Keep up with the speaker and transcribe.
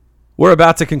We're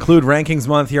about to conclude Rankings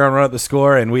Month here on Run Up the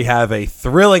Score, and we have a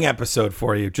thrilling episode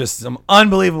for you. Just some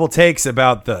unbelievable takes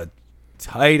about the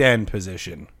tight end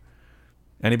position.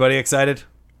 Anybody excited?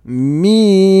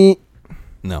 Me.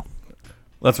 No.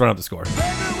 Let's run up the score.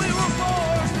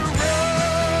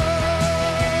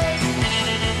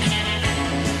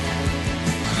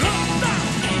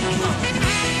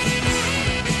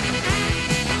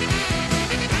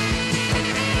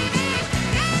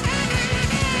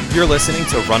 You're listening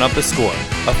to Run Up the Score,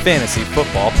 a fantasy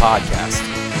football podcast.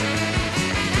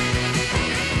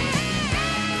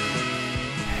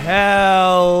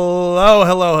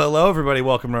 Hello, everybody.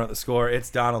 Welcome to Run Up the Score. It's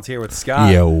Donald here with Scott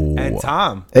and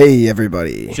Tom. Hey,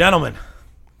 everybody. Gentlemen,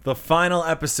 the final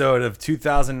episode of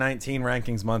 2019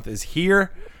 Rankings Month is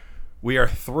here. We are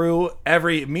through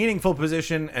every meaningful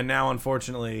position, and now,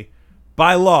 unfortunately,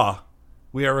 by law,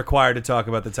 we are required to talk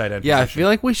about the tight end position. I feel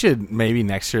like we should maybe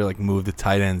next year move the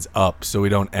tight ends up so we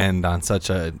don't end on such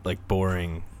a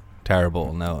boring,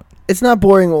 terrible note. It's not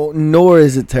boring, nor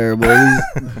is it terrible.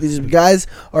 These guys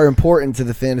are important to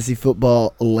the fantasy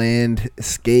football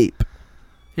landscape.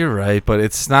 You're right, but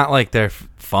it's not like they're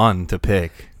fun to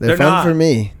pick. They're fun not. for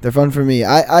me. They're fun for me.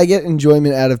 I get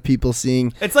enjoyment out of people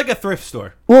seeing. It's like a thrift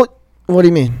store. Well, what do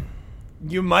you mean?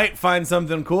 You might find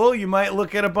something cool. You might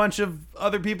look at a bunch of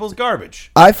other people's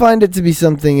garbage. I find it to be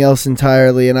something else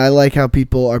entirely, and I like how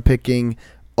people are picking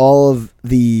all of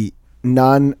the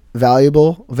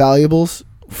valuables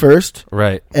first.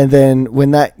 Right. And then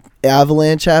when that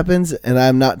avalanche happens and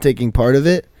I'm not taking part of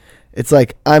it, it's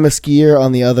like I'm a skier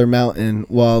on the other mountain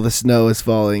while the snow is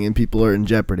falling and people are in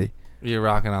jeopardy. You're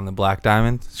rocking on the black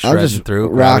diamond, I'm shredding just through,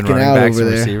 rocking grabbing running out backs over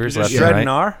and there. receivers. Just left and shredding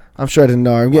right. R? I'm shredding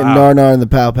gnar. I'm getting Wow. gnar in the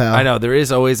pow pow. I know there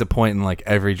is always a point in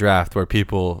every draft where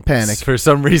people Panic. for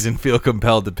some reason feel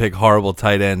compelled to pick horrible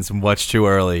tight ends much too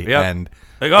early. Yep. And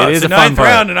Like, oh, it it's is the a fun ninth part.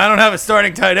 round, and I don't have a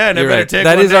starting tight end. I You're better right. take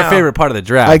That one is now. our favorite part of the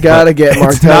draft. I gotta but get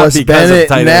it's not Martellus because of Bennett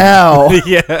tight now. ends.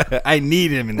 Yeah, I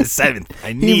need him in the 7th.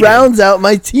 I need He rounds out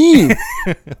my team.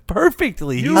 him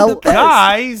perfectly. He's You the best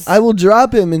guys. I will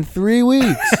drop him in 3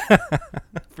 weeks.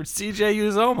 for CJ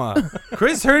Uzoma.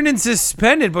 Chris Herndon's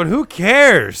suspended, but who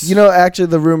cares? You know, actually,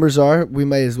 the rumors are, we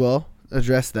may as well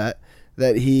address that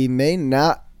he may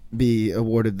not be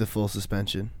awarded the full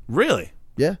suspension. Really?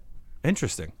 Yeah.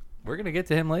 Interesting. We're gonna get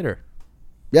to him later.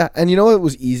 Yeah, and you know what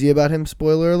was easy about him?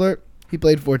 Spoiler alert. He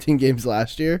played 14 games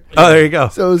last year. Oh, there you go.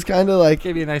 So it was kind of like,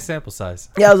 Gave you a nice sample size.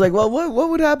 yeah, I was like, well, what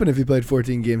would happen if he played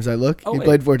 14 games? He wait.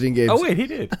 played 14 games. Oh wait, he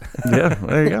did. Yeah,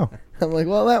 there you go. I'm like,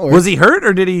 well, that works. Was he hurt,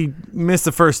 or did he miss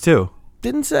the first two?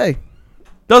 Didn't say.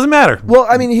 Doesn't matter. Well,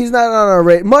 I mean, he's not on our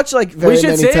rate. Much like very We should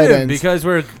many save tight him ends. because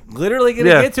we're literally gonna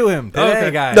Yeah. get to him today,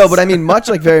 Okay. guys. No, but I mean, much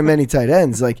like very many tight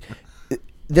ends, like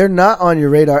they're not on your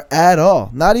radar at all.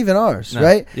 Not even ours, No.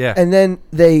 right? Yeah. And then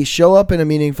they show up in a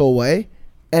meaningful way,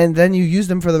 and then you use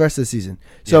them for the rest of the season.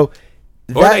 So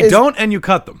Or that they is- don't, and you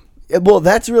cut them. Well,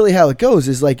 that's really how it goes.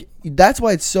 Is like that's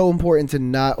why it's so important to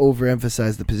not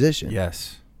overemphasize the position.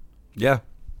 yes, Yeah.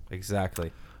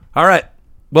 exactly. All right.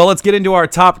 Well, let's get into our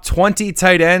top 20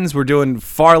 tight ends. We're doing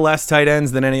far less tight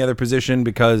ends than any other position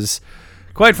because,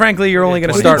 quite frankly, you're only going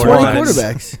to We start did 20 one.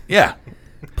 quarterbacks. Yeah.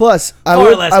 Plus, I Far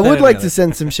would less I than would any like other. to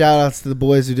send some shout outs to the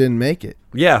boys who didn't make it.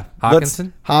 Yeah.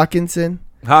 Hawkinson.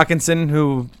 Hawkinson,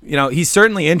 who, he's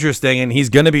certainly interesting, and he's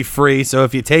going to be free. So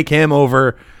if you take him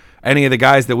over any of the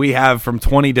guys that we have from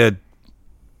 20 to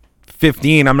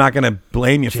 15, I'm not going to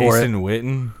blame you for it. Jason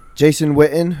Witten. Jason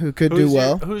Witten, who could do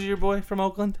well. Who's your boy from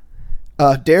Oakland?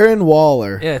 Darren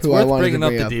Waller, Yeah, it's who I worth wanted bringing to up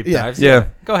bring the up. deep Yeah. dives. Yeah.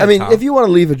 Go ahead, I mean, Tom. if you want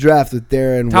to leave a draft with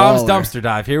Darren Tom's Waller. dumpster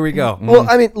dive. Here we go. Well,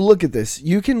 I mean, look at this.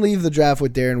 You can leave the draft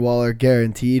with Darren Waller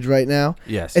guaranteed right now.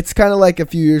 Yes. It's kind of like a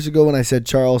few years ago when I said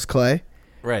Charles Clay.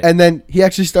 Right. And then he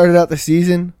actually started out the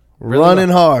season Really running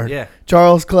well. hard. Yeah.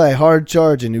 Charles Clay, hard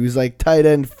charging. He was like tight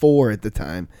end 4 at the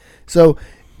time. So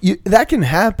that can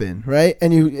happen, right?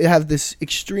 And you have this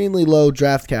extremely low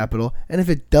draft capital. And if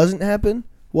it doesn't happen,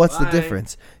 what's the Why?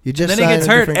 difference? You just Then he sign gets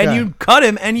a hurt, different and guy. you cut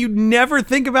him, and you never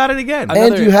think about it again. I- And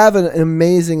Another- you have an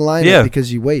amazing lineup Yeah.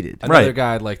 because you waited. Another Right.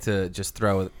 guy I'd like to just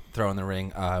throw in the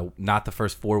ring. Not the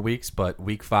first 4 weeks, but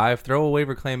week 5. Throw a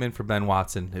waiver claim in for Ben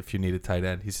Watson if you need a tight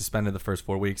end. He's suspended the first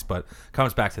 4 weeks, but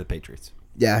comes back to the Patriots.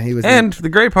 Yeah, he was. And the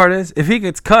great part is, if he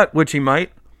gets cut, which he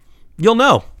might, you'll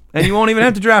know, and you won't even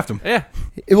have to draft him. Yeah.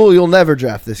 Well, you'll never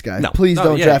draft this guy. No. Please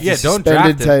don't draft a don't suspended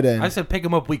draft tight him. end. I said pick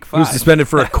him up week He 5. was suspended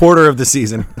for a quarter of the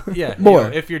season. Yeah, More.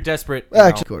 if you're desperate,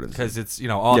 Actually, quarters. because it's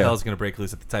all Yeah. hell's going to break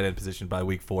loose at the tight end position by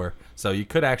week 4. So you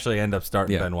could actually end up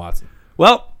starting Yeah. Ben Watson.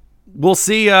 Well, we'll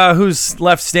see who's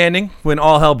left standing when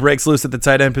all hell breaks loose at the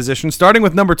tight end position. Starting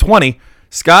with number 20,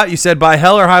 Scott, you said by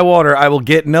hell or high water, I will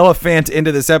get Noah Fant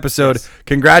into this episode. Yes.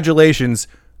 Congratulations.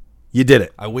 You did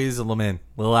it. I weaseled him in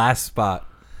the last spot.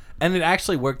 And it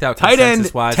actually worked out Tight end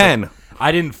consensus-wise. 10.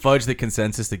 I didn't fudge the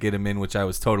consensus to get him in, which I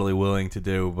was totally willing to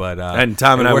do. But And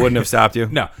Tom and I wouldn't have stopped you.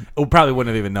 No, we probably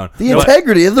wouldn't have even known. The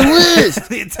integrity of the list.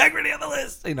 The integrity of the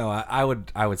list. You know, I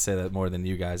would say that more than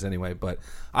you guys anyway. But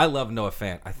I love Noah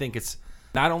Fant. I think it's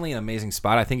not only an amazing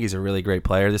spot. I think he's a really great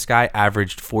player. This guy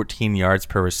averaged 14 yards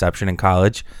per reception in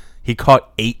college. He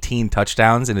caught 18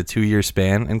 touchdowns in a 2-year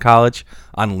span in college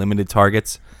on limited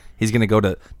targets. He's going to go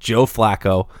to Joe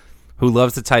Flacco, who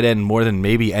loves the tight end more than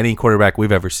maybe any quarterback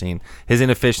we've ever seen. His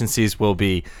inefficiencies will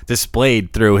be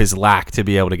displayed through his lack to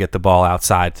be able to get the ball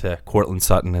outside to Cortland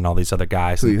Sutton and all these other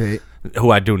guys. Who you hate.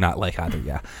 Who I do not like either,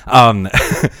 yeah.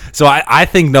 So I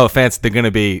think, no offense, they're going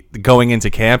to be going into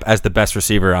camp as the best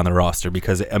receiver on the roster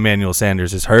because Emmanuel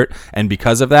Sanders is hurt. And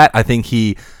because of that, I think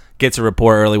he gets a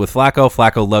rapport early with Flacco.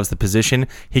 Flacco loves the position.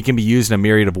 He can be used in a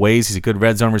myriad of ways. He's a good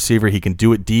red zone receiver. He can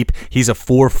do it deep. He's a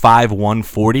 4.5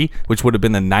 140, which would have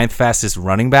been the 9th fastest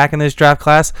running back in this draft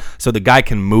class. So the guy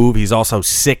can move. He's also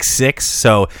 6'6",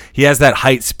 so he has that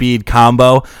height-speed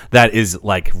combo that is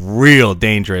like real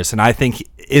dangerous. And I think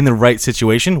in the right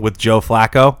situation with Joe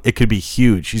Flacco, it could be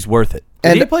huge. He's worth it.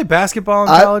 Did he And play basketball in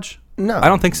college? No, I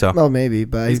don't think so. Well, maybe,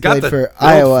 but he got played the for build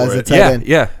Iowa for as a it. tight end.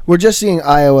 Yeah. We're just seeing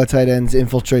Iowa tight ends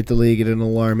infiltrate the league at an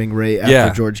alarming rate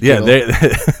after George Kittle.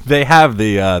 They have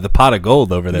the pot of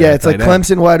gold over there. Yeah, at it's like tight end.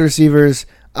 Clemson wide receivers,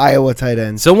 Iowa tight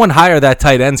ends. Someone hire that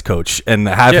tight ends coach and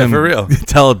have him for real.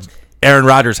 tell Aaron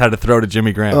Rodgers how to throw to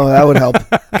Jimmy Graham. Oh, that would help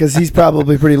because he's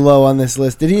probably pretty low on this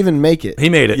list. Did he even make it? He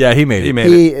made it. Yeah, he made it. He made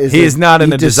He it. is He is not in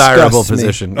he a desirable disgusts me.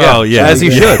 position. Oh, yeah. As he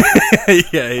Yeah. should.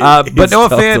 yeah, But Noah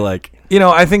tough to Fant, like. you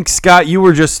know, I think, Scott, you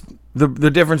were just the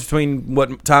difference between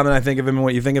what Tom and I think of him and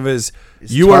what you think of is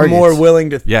you are targets. more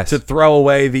willing to Yes. to throw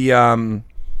away the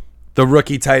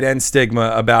rookie tight end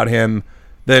stigma about him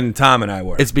than Tom and I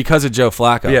were. It's because of Joe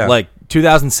Flacco. Yeah. Like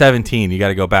 2017, you got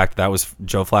to go back. That was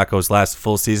Joe Flacco's last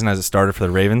full season as a starter for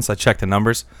the Ravens. I checked the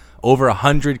numbers. Over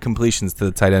 100 completions to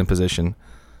the tight end position.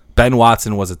 Ben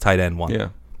Watson was a tight end 1. Yeah.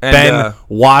 Ben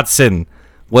Watson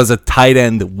was a tight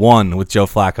end 1 with Joe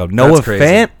Flacco. Noah crazy.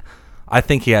 Fant, I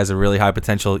think he has a really high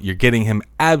potential. You're getting him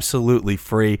absolutely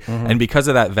free. And because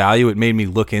of that value, it made me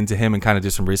look into him and kind of do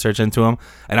some research into him.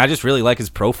 And I just really like his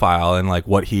profile and like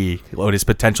what his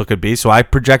potential could be. So I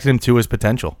projected him to his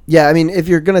potential. Yeah, I mean, if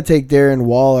you're gonna take Darren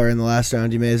Waller in the last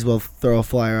round, you may as well throw a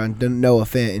flyer on Noah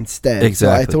Fant instead.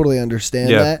 Exactly. So I totally understand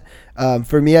Yeah. that.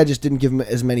 For me, I just didn't give him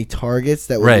as many targets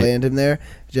that would Right. land him there,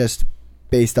 just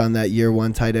based on that year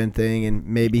one tight end thing, and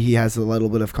maybe he has a little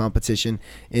bit of competition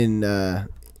in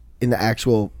the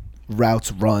actual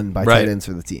routes run by Right. tight ends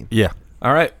for the team. Yeah.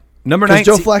 all right. Number Because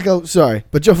 19. Joe Flacco,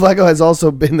 but Joe Flacco has also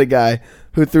been the guy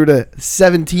who threw to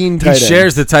 17 tight He ends.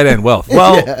 shares the tight end wealth.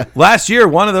 Well, Yeah. last year,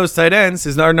 one of those tight ends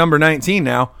is our number 19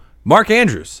 now. Mark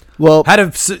Andrews. Well, Had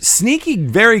a sneaky,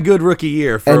 very good rookie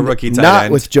year for a and rookie tight not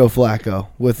end. with Joe Flacco,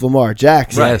 with Lamar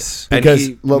Jackson. Yes. And because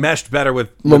he meshed better with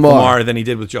Lamar. Lamar than he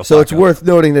did with Joe So Flacco. it's worth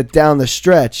noting that down the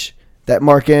stretch, that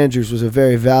Mark Andrews was a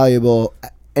very valuable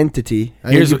entity. I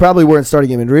mean, Here's you what- probably weren't starting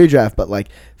him in redraft, but like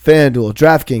FanDuel,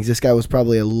 DraftKings, this guy was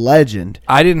probably a legend.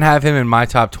 I didn't have him in my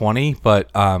top 20, but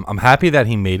I'm happy that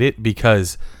he made it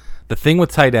because the thing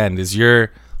with tight end is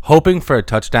you're hoping for a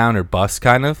touchdown or bust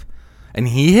kind of, and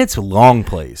he hits long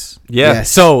plays. Yeah. Yes.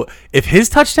 So if his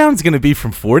touchdown is going to be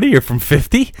from 40 or from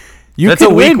 50, you That's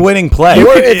could a week win. winning play.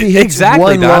 Or if he hits Exactly,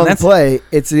 one Don, long that's- play,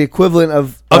 it's the equivalent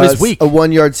of his week. a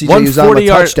 1 yard CJ 140 Uzomah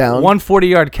yard touchdown.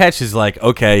 140-yard catch is like,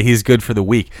 okay, he's good for the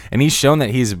week. And he's shown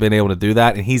that he's been able to do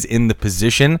that, and he's in the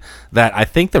position that I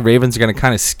think the Ravens are going to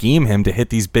kind of scheme him to hit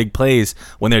these big plays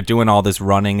when they're doing all this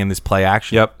running and this play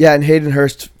action. Yep. Yeah, and Hayden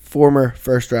Hurst, former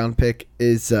first round pick,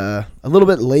 is a little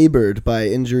bit labored by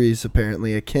injuries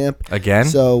apparently at camp. Again?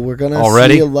 So we're going to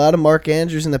Already? see a lot of Mark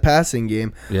Andrews in the passing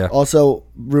game. Yeah. Also,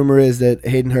 rumor is that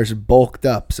Hayden Hurst bulked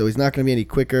up, so he's not going to be any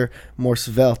quicker, more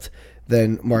svelte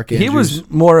than Mark Andrews. He was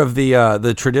more of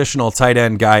the traditional tight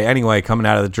end guy anyway coming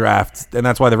out of the draft, and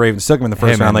that's why the Ravens took him in the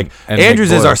first Him round. and- Like and Andrews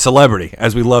Nick is Boyle. our celebrity,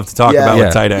 as we love to talk Yeah. about Yeah.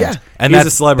 with tight ends. Yeah. And he's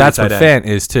that's a celebrity That's tight what end. Fant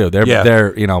is too. They're Yeah.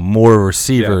 they're more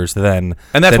receivers than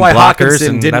And that's than why blockers, Hawkinson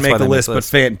and didn't that's make why the they list, but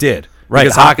list. Fant did. Right,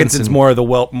 Because Hawkinson's Hawkinson- more of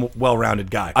the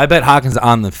well-rounded guy. I bet Hawkins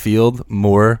on the field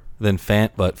more than Fant,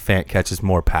 but Fant catches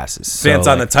more passes. Fant's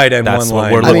on the tight end that's one what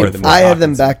line. we're I looking mean, than for. I had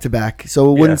them Hawkinson. back to back, so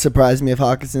it wouldn't Yeah. surprise me if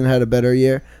Hawkinson had a better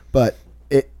year, but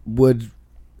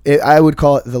I would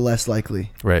call it the less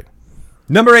likely. Right.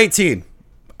 Number 18.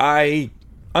 I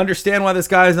understand why this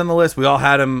guy is on the list. We all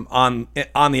had him on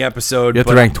the episode. You have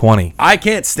to but rank 20. I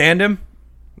can't stand him.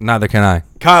 Neither can I.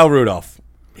 Kyle Rudolph.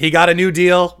 He got a new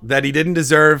deal that he didn't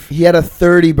deserve, He had a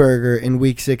 30 burger in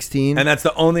week 16. and that's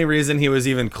the only reason he was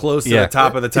even close to the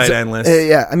top of the tight end list.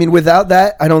 Yeah, I mean, without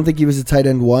that, I don't think he was a tight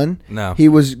end one. No. He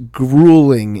was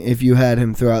grueling if you had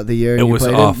him throughout the year. And It you was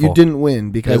played awful. him. You didn't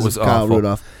win because It was of Kyle awful.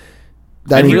 Rudolph.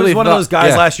 And he really was one of those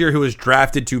guys yeah. last year who was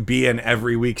drafted to be an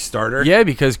every week starter. Yeah,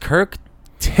 because Kirk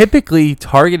typically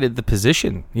targeted the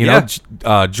position. You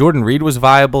know, Jordan Reed was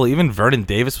viable. Even Vernon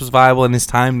Davis was viable in his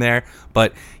time there.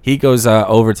 But he goes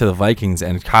over to the Vikings,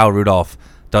 and Kyle Rudolph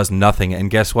does nothing. And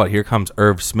guess what? Here comes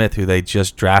Irv Smith, who they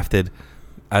just drafted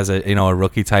as a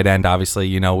rookie tight end. Obviously,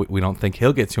 we don't think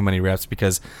he'll get too many reps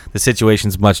because the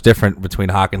situation's much different between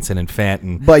Hawkinson and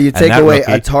Fant. But you and take that away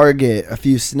rookie. a target, a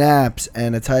few snaps,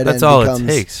 and a tight That's end all becomes it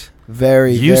takes.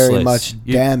 very, Useless. very much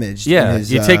You- damaged. Yeah, in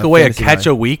his, you take away a fantasy catch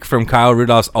line. a week from Kyle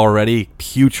Rudolph's already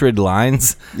putrid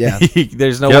lines. Yeah.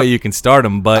 There's no Yep. way you can start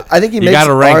him. But I think he you makes got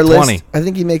to rank our 20. list. I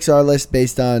think he makes our list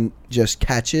based on just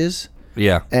catches,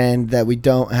 Yeah, and that we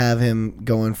don't have him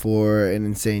going for an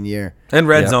insane year. And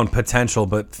red Yeah. zone potential,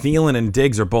 but Thielen and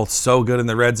Diggs are both so good in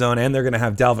the red zone, and they're going to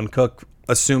have Dalvin Cook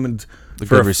assumed The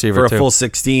for good a, receiver, for a too. full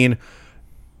 16.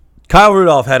 Kyle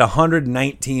Rudolph had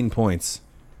 119 points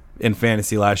in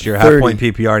fantasy last year, 30. half-point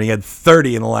PPR, and he had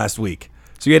 30 in the last week.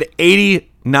 So he had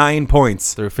 89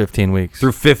 points through 15 weeks.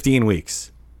 through 15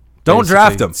 weeks. Don't Basically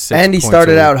draft him. 6 And he points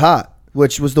started a week. out hot,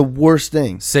 which was the worst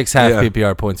thing. 6 half Yeah.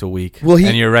 PPR points a week. Well,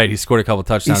 and you're right. He scored a couple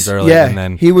touchdowns early. Yeah, and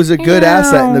then he was a good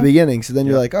asset in the beginning. So then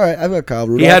you're like, all right, I've got Kyle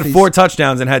Rudolph. He had He's- 4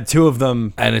 touchdowns and had 2 of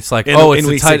them. and it's like, in it's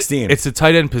week a tight, 16. It's a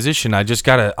tight end position. I just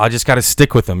gotta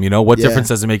stick with him. What Yeah. difference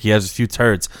does it make? He has a few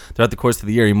turds throughout the course of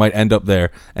the year. He might end up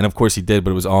there, and of course he did,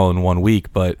 but it was all in 1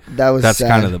 week. But that's sad.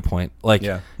 kind of the point. Like,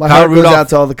 Yeah. My Kyle heart goes Rudolph- out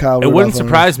to all the Kyle It Rudolph wouldn't owners.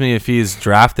 surprise me if he's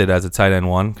drafted as a tight end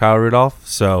one, Kyle Rudolph.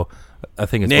 So I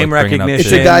think it's Name worth bringing up recognition. It's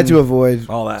too. a guy to avoid,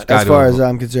 All that. Guy as to far avoid. as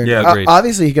I'm concerned. Yeah, agreed.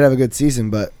 Obviously, he could have a good season,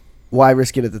 but why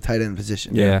risk it at the tight end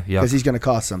position? Yeah, yeah. Because he's going to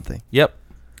cost something. Yep.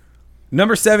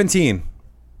 Number 17,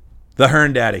 the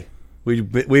Hearn Daddy.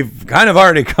 We've kind of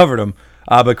already covered him,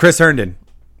 but Chris Herndon,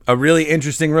 a really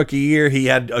interesting rookie year. He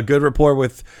had a good rapport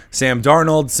with Sam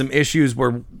Darnold. Some issues.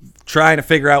 We're trying to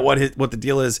figure out what the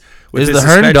deal is with Is his the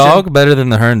Hearn suspension. dog better than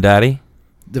the Hearn daddy?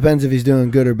 Depends if he's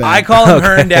doing good or bad. I call him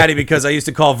Hearn Daddy because I used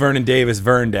to call Vernon Davis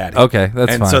Vern Daddy. Okay,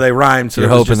 that's and fine. so they rhymed. So You're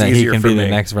it was hoping just that he easier can for be me. the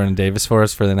next Vernon Davis for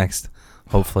us for the next,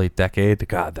 hopefully, decade.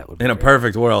 God, that would be in a great.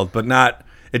 perfect world, but not.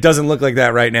 It doesn't look like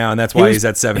that right now, and that's why he's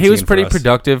at 17. He was pretty for us.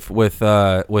 productive with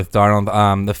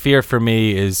Darnold. The fear for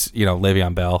me is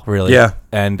Le'Veon Bell, really. Yeah.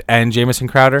 and Jamison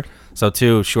Crowder. So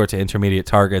 2 short to intermediate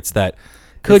targets that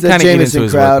could It's a kind of eat into Jamison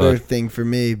his Crowder workload. thing for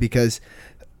me because,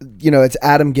 it's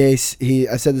Adam Gase.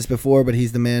 I said this before, but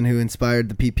he's the man who inspired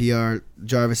the PPR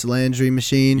Jarvis Landry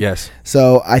machine. Yes.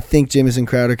 So I think Jamison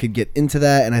Crowder could get into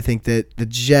that, and I think that the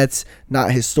Jets,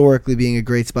 not historically being a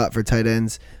great spot for tight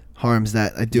ends, harms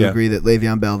that. I do Yeah. agree that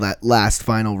Le'Veon Bell, that last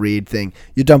final read thing,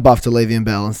 you dump off to Le'Veon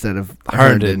Bell instead of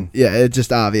Herndon. Yeah, it's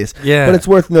just obvious. Yeah. But it's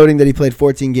worth noting that he played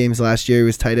 14 games last year. He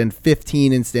was tight end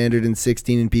 15 in standard and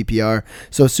 16 in PPR.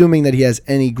 So assuming that he has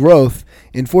any growth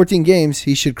in 14 games,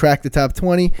 he should crack the top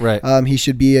 20. Right. He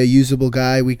should be a usable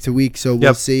guy week to week. So we'll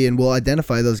Yep. see, and we'll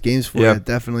identify those games for Yep. you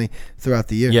definitely throughout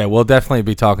the year. Yeah, we'll definitely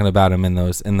be talking about him in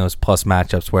those plus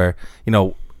matchups where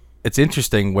it's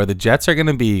interesting where the Jets are going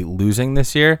to be losing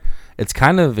this year. It's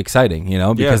kind of exciting,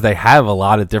 because Yeah. they have a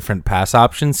lot of different pass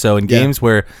options. So in Yeah. games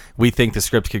where we think the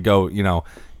script could go,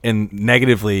 in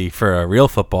negatively for a real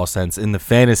football sense, in the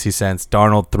fantasy sense,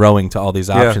 Darnold throwing to all these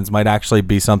options might actually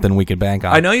be something we can bank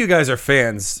on. I know you guys are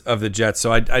fans of the Jets,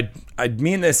 so I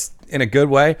mean this in a good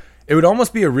way. It would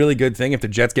almost be a really good thing if the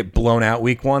Jets get blown out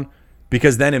week 1,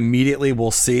 because then immediately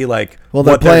we'll see Well, they're what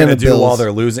they're playing going to the do while Bills.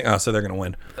 they're losing. Oh, so they're going to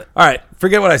win. All right,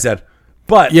 forget what I said.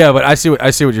 But Yeah, but I see what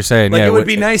you're saying. like yeah, it would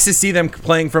be nice to see them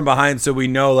playing from behind, so we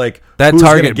know that who's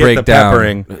gonna target get the breakdown.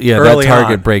 peppering. Yeah, that early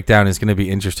target on. breakdown is going to be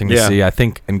interesting to Yeah. see. I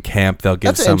think in camp they'll give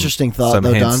That's some an interesting thought, some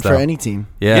though, hints, Don, for any team.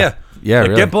 Yeah, Like,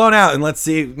 really. get blown out and let's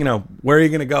see, where are you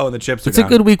going to go when the chips It's are a down.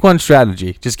 good week 1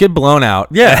 strategy. Just get blown out.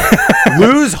 Yeah,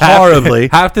 lose horribly.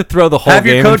 Have to throw the whole Have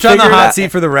game. your coach and on the figure it hot out.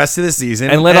 seat for the rest of the season,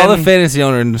 and let all the fantasy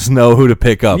owners know who to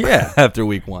pick up. Yeah. after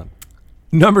week 1.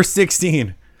 Number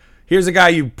 16. Here's a guy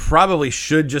you probably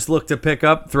should just look to pick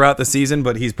up throughout the season,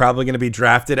 but he's probably going to be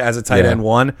drafted as a tight Yeah. end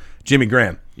 1, Jimmy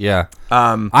Graham. Yeah.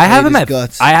 I have him his at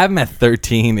guts. I have him at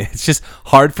 13. It's just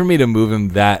hard for me to move him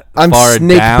that I'm far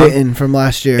snake down. bitten from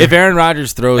last year. If Aaron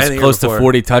Rodgers throws And the year close to before.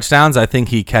 40 touchdowns, I think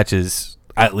he catches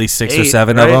at least 6 or 8,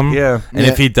 7 right? of them. Yeah. And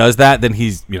Yeah. if he does that, then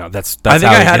he's that's I think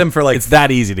how I he had hit- him for, like, it's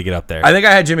that easy to get up there. I think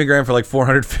I had Jimmy Graham for like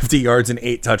 450 yards and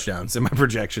 8 touchdowns in my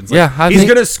projections. Like, Yeah, I he's think-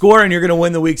 going to score and you're going to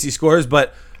win the weeks he scores,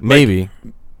 but Maybe.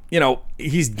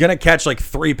 he's gonna catch like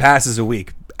 3 passes a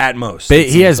week at most.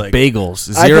 He has like. bagels.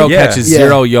 I Zero think- catches, yeah.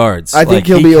 0 yards. I think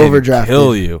he'll he be can overdrafted.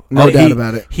 Kill you. No doubt he-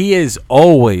 about it. He is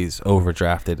always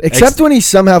overdrafted. Except when he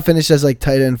somehow finished as like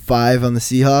tight end 5 on the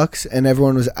Seahawks, and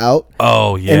everyone was out.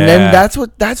 Oh yeah. And then that's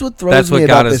what throws That's me what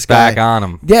about got this us back guy. on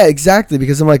him. Yeah, exactly.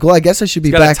 Because I'm like, well, I guess I should be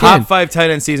He's got back a top in. 5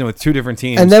 tight end season with 2 different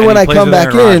teams. And then when he I plays come with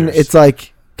back Aaron in, Rodgers. it's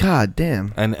like, God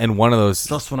damn. And one of those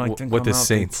Just when I think with I'm the out, they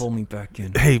Saints. pull me back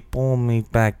in. Hey, pull me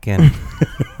back in.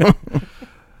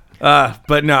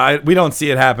 But no, we don't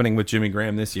see it happening with Jimmy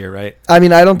Graham this year, right? I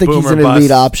mean, I don't think he's Boomer an elite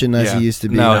bust. option as Yeah. he used to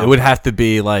be. No, it would have to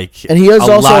be like And he is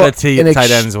a also lot of an tight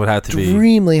ends would have to be.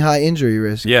 extremely high injury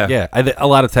risk. Yeah. Yeah, a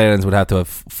lot of tight ends would have to have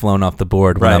flown off the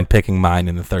board when Right. I'm picking mine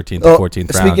in the 13th Oh, or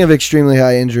 14th round. speaking of extremely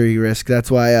high injury risk,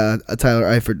 that's why Tyler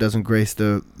Eifert doesn't grace the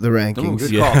Ooh, rankings.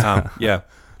 good Yeah. call, Tom. Yeah.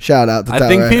 Shout out to Tyler I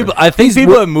think Eifert.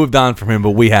 people have moved on from him,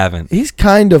 but we haven't. He's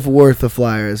kind of worth a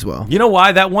flyer as well. You know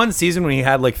why? That one season when he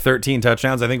had like 13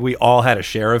 touchdowns, I think we all had a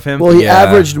share of him. Well, he Yeah.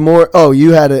 averaged more. Oh,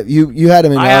 you had it. You had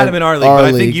him in. I had him in our league, but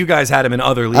I think you guys had him in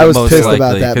other leagues. I was most pissed likely,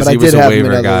 about that, 'cause but I he was did a have him in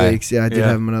waiver other guy. leagues. Yeah, I did Yeah.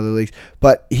 have him in other leagues.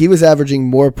 But he was averaging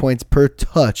more points per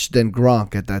touch than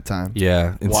Gronk at that time.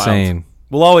 Yeah, insane.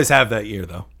 We'll always have that year,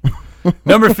 though.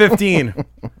 Number 15,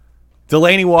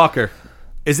 Delaney Walker.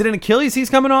 Is it an Achilles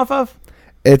he's coming off of?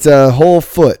 It's a whole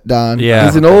foot, Don. Yeah.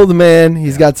 He's an old man.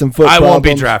 He's got some foot I problems. won't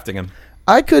be drafting him.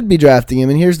 I could be drafting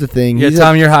him, and here's the thing. Yeah, He's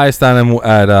Tom, you're highest on him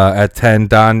at 10.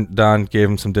 Don gave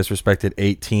him some disrespect at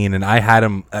 18, and I had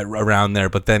him around there,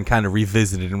 but then kind of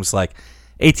revisited and was like,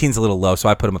 18's a little low, so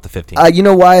I put him up to 15. you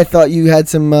know why I thought you had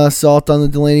some salt on the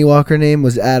Delaney Walker name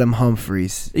was Adam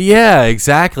Humphries. Yeah,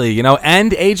 exactly.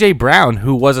 And AJ Brown,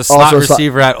 who was a slot Also a slot-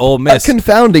 receiver at Ole A Miss.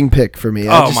 confounding pick for me.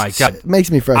 Oh, my God. It makes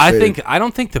me frustrated. I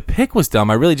don't think the pick was dumb.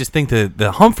 I really just think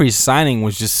the Humphreys signing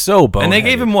was just so boneheaded. And they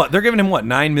gave him what? They're giving him what?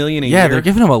 $9 million a year. Yeah, they're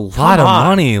giving him a lot of on.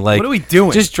 money. Like, What are we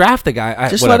doing? Just draft the guy.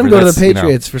 Just let him go to the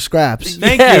Patriots for scraps.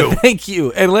 Thank Yeah, you. thank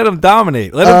you, and let him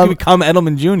dominate. Let him become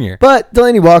Edelman Jr. But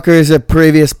Delaney Walker is a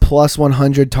previous plus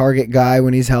 100 target guy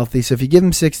when he's healthy. So if you give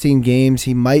him 16 games,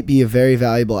 he might be a very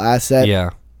valuable asset. Yeah,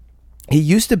 He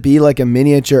used to be like a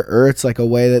miniature Ertz, like a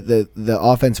way that the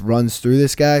offense runs through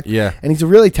this guy. Yeah. And he's a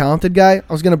really talented guy.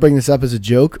 I was going to bring this up as a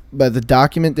joke, but the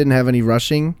document didn't have any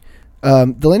rushing.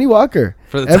 Delaney Walker.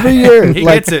 For the Every time. year. He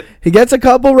gets it. He gets a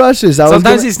couple rushes.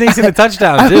 sometimes he sneaks in a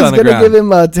touchdown I too was on the going to ground.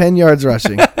 give him 10 yards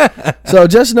rushing. So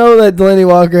just know that Delaney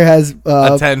Walker has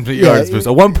A 10 yards boost,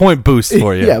 a 1 point boost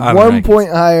for you. Yeah, on 1 rankings. point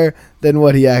higher than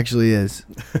what he actually is.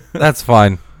 That's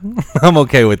fine. I'm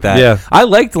okay with that. Yeah. I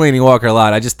like Delaney Walker a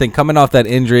lot. I just think coming off that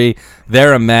injury,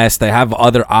 they're a mess. They have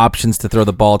other options to throw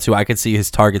the ball to. I could see his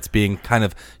targets being kind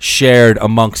of shared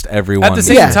amongst everyone. At the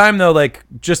same Yeah. time, though, like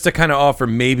just to kind of offer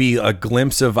maybe a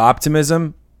glimpse of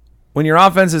optimism, when your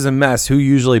offense is a mess, who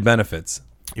usually benefits?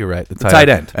 You're right. The Tight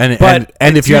end. And but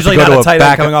and it's if you have to usually go not to a a tight end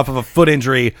backup, coming off of a foot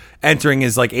injury, entering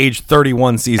his like age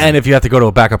 31 season. and if you have to go to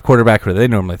a backup quarterback, who they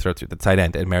normally throw to the tight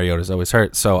end, and Mariota's always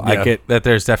hurt. So Yeah. I get that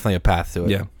there's definitely a path to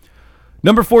it. Yeah.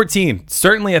 Number 14,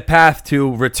 certainly a path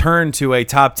to return to a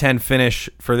top 10 finish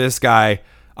for this guy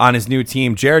on his new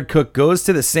team. Jared Cook goes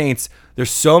to the Saints. There's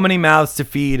so many mouths to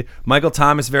feed. Michael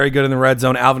Thomas, very good in the red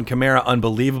zone. Alvin Kamara,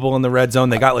 unbelievable in the red zone.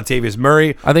 They got Latavius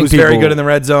Murray, I think who's very people good in the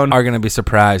red zone. Are going to be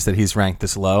surprised that he's ranked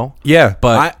this low. Yeah,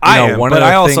 But I you know, am, one but of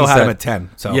the I also things had him that- at 10.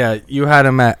 So Yeah, you had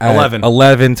him at 11.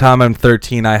 11. Tom, I'm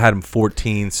 13. I had him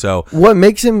 14. So What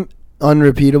makes him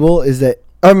unrepeatable is that,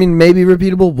 I mean, maybe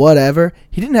repeatable, whatever.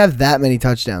 He didn't have that many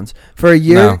touchdowns. For a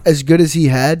year No. as good as he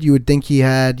had, you would think he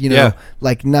had, Yeah.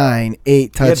 like 9,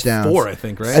 8 He had touchdowns. 4, I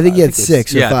think, right? I think he had I think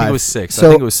 6 or yeah, 5. I think it was 6. So I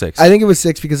think it was 6. I think it was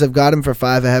 6 because I've got him for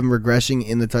 5. I have him regressing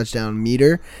in the touchdown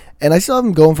meter. And I still have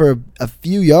him going for a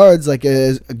few yards, like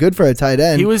good for a tight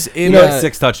end. He was in He had a-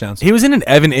 6 touchdowns. He was in an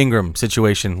Evan Ingram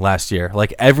situation last year.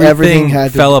 Like Everything everything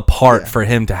had to- fell apart yeah. for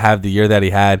him to have the year that he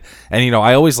had. And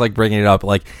I always like bringing it up.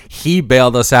 Like he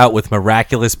bailed us out with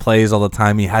miraculous plays all the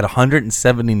time. He had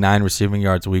 179 receiving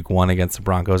yards week 1 against the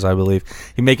Broncos, I believe.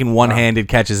 He making one-handed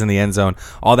catches in the end zone.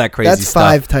 All that crazy That's stuff.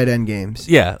 5 tight end games.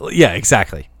 Yeah,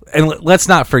 exactly. And let's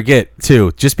not forget,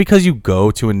 too, just because you go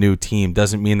to a new team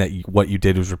doesn't mean that what you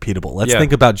did was repeatable. Let's Yeah.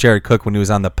 think about Jared Cook when he was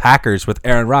on the Packers with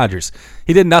Aaron Rodgers.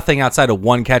 He did nothing outside of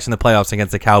one catch in the playoffs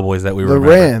against the Cowboys that we The remember.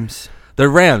 Rams. The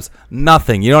Rams,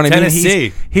 nothing. You know what I mean?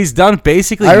 Tennessee. He's done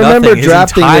basically I remember nothing his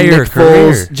drafting the entire Nick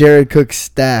career Foles, Jared Cook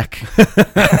stack.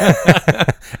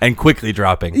 and quickly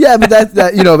dropping. Yeah, but that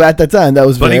at the time that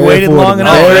was But he very waited affordable. long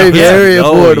enough. Very, Yeah. very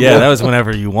Oh, affordable. yeah, that was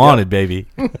whenever you wanted, baby.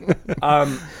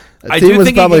 The I team do was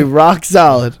think he probably can- rock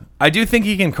solid. I do think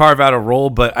he can carve out a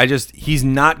role, but he's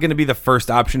not going to be the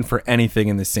first option for anything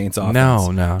in the Saints offense.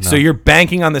 No. So you're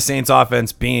banking on the Saints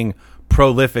offense being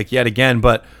prolific yet again,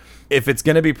 but if it's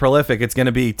going to be prolific, it's going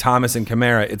to be Thomas and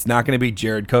Kamara. It's not going to be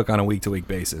Jared Cook on a week-to-week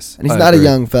basis. And he's I not agree. a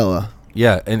young fella.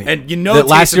 Yeah, And you know that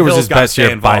last Taysom year was Hill's his gotta best stay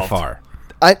year by involved. far.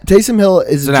 Taysom Hill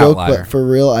is a an joke, outlier. but for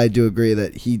real, I do agree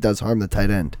that he does harm the tight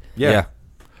end. Yeah.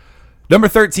 Number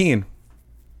 13,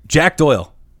 Jack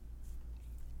Doyle.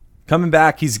 Coming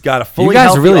back, he's got a fully guys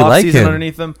healthy really like offseason him.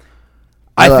 underneath him.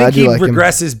 I I think do he like him.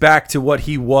 regresses back to what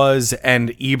he was, and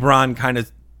Ebron kind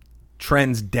of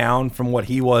trends down from what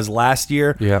he was last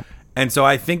year. Yeah. And so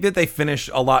I think that they finish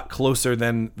a lot closer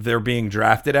than they're being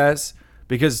drafted as,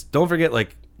 because don't forget,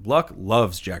 like, Luck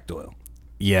loves Jack Doyle.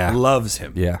 Yeah. Loves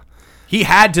him. Yeah. He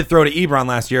had to throw to Ebron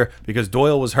last year because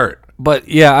Doyle was hurt. But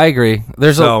yeah, I agree.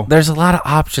 There's So- a lot of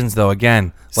options though.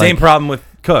 Again, Same like, problem with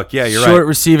Cook. Yeah, you're short right.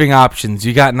 receiving options.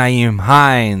 You got Naeem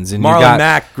Hines and you Marlon got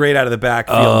Mack, great out of the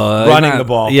backfield, running the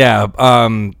ball. Yeah,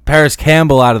 Paris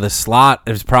Campbell out of the slot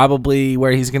is probably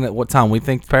where he's gonna. What time we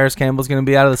think Paris Campbell's gonna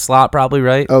be out of the slot? Probably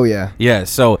right. Oh, yeah. Yeah,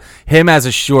 so him as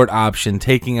a short option,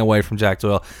 taking away from Jack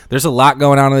Doyle. There's a lot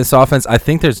going on in this offense. I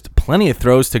think there's plenty of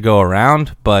throws to go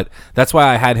around, but that's why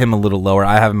I had him a little lower.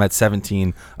 I have him at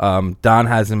 17. Don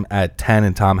has him at 10,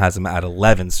 and Tom has him at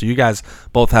 11. So you guys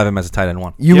both have him as a tight end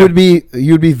 1. You Yeah.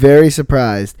 would be very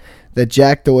surprised that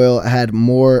Jack Doyle had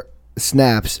more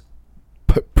snaps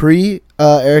pre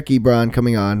Eric Ebron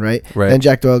coming on, right? Right. Then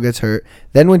Jack Doyle gets hurt.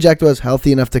 Then when Jack Doyle's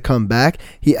healthy enough to come back,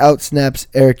 he outsnaps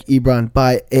Eric Ebron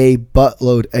by a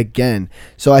buttload again.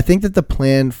 So I think that the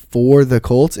plan for the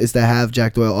Colts is to have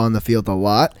Jack Doyle on the field a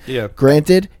lot. Yeah.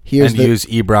 Granted, here's And the use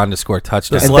Ebron to score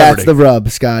touchdowns. and celebrity. that's the rub,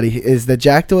 Scotty, is that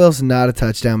Jack Doyle's not a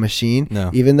touchdown machine. No.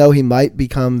 Even though he might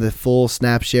become the full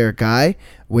snap share guy,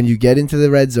 when you get into the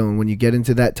red zone, when you get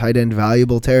into that tight end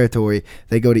valuable territory,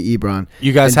 they go to Ebron.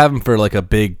 You guys have him for like a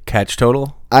big catch total?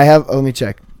 Let me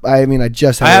check. I mean, I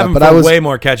just had I it have up, him but for I was. way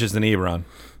more catches than Ebron.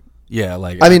 Yeah,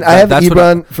 like I mean, I have that's what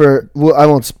Ebron for. Well, I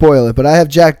won't spoil it, but I have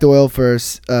Jack Doyle for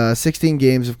 16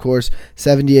 games, of course,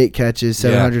 78 catches,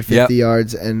 750 Yep.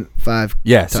 yards, and 5.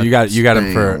 Yeah, so you got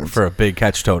him touchdowns. for a big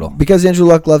catch total. Because Andrew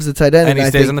Luck loves the tight end, And he I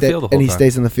stays think on the that- field the whole and he time.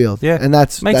 stays on the field. Yeah. And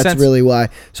that's Makes sense. really why.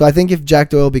 So I think if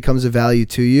Jack Doyle becomes a value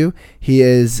to you, he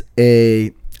is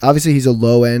obviously he's a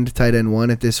low end tight end 1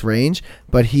 at this range,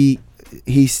 but he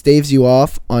staves you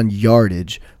off on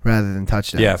yardage rather than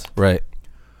touchdowns. Yeah. Right.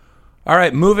 All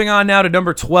right, moving on now to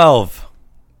number 12.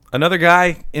 Another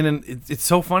guy it's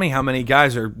so funny how many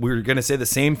guys we're going to say the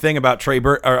same thing about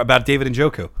or about David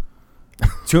Njoku.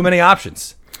 Too many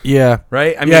options, Yeah.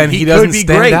 right? I mean, Yeah, and he doesn't could be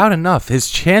stand great. out enough. His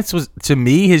chance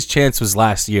was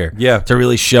last year. Yeah. To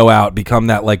really show out, become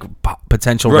that like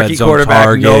potential Rookie red zone quarterback,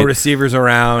 target. no receivers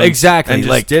around. Exactly, And just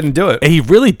like- didn't do it. He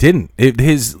really didn't.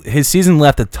 His season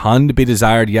left a ton to be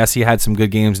desired. Yes, he had some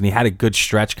good games, and he had a good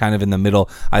stretch kind of in the middle,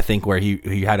 I think, where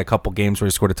he had a couple games where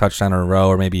he scored a touchdown in a row,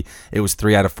 or maybe it was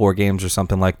 3 out of 4 games or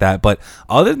something like that. But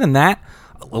other than that,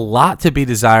 a lot to be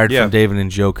desired Yeah. from David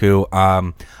Njoku.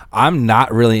 I'm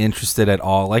not really interested at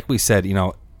all. Like we said,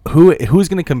 who's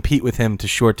going to compete with him to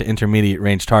short to intermediate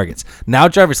range targets? Now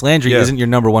Jarvis Landry Yeah. isn't your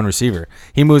number 1 receiver.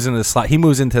 He moves into the slot. He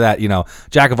moves into that,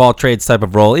 jack of all trades type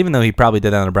of role. Even though he probably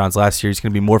did that on the Browns last year, he's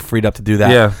going to be more freed up to do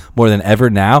that Yeah. more than ever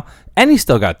now. And he's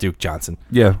still got Duke Johnson.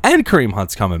 Yeah. And Kareem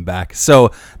Hunt's coming back.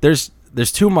 So there's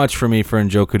too much for me for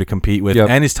Njoku to compete with. Yep.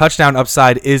 And his touchdown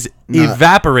upside is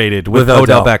evaporated with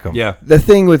Odell Beckham. Yeah. The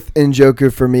thing with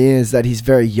Njoku for me is that he's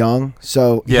very young,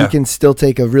 so Yeah. he can still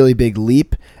take a really big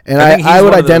leap. And I think I he's would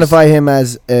one of those- identify him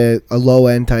as a low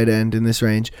end tight end in this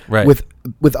range, Right.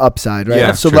 with upside, right?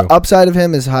 Yeah, so true. the upside of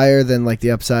him is higher than like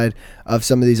the upside of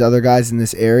some of these other guys in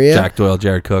this area. Jack Doyle,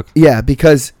 Jared Cook. Yeah,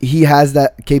 because he has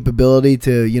that capability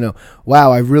to,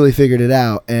 wow, I really figured it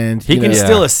out, and He you can know,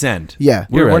 still ascend. Yeah.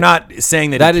 You're We're right. not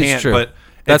saying that That he is can't, true. but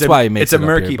That's it's why he makes it's a it up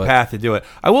murky here, but- path to do it.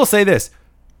 I will say this.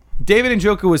 David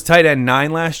Njoku was tight end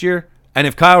 9 last year, and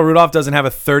if Kyle Rudolph doesn't have a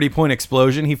 30-point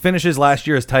explosion, he finishes last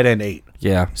year as tight end 8.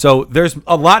 Yeah. So there's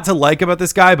a lot to like about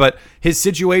this guy, but his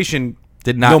situation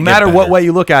Did not no get matter what better. way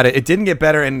you look at it, it didn't get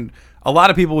better, and a lot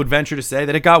of people would venture to say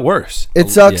that it got worse. It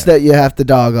sucks Yeah. that you have to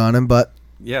dog on him, but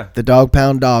Yeah. the dog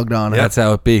pound dogged on him. That's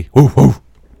how it be. Woo, woo.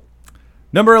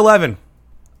 Number 11,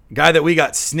 guy that we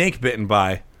got snake bitten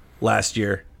by last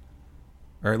year,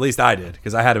 or at least I did,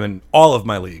 because I had him in all of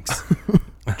my leagues.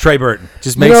 Trey Burton.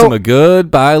 Just makes know, him a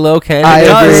good buy low I candidate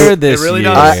agree. this It really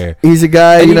year. does. He's a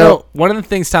guy, And you know. one of the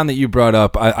things, Tom, that you brought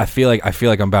up, I feel like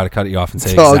I'm about to cut you off and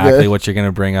say It's all exactly good. what you're going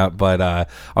to bring up, but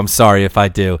I'm sorry if I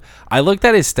do. I looked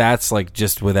at his stats like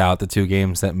just without the 2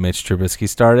 games that Mitch Trubisky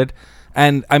started,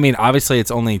 and I mean obviously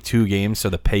it's only 2 games, so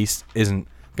the pace isn't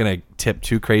gonna tip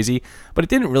too crazy, but it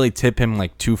didn't really tip him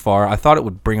like too far. I thought it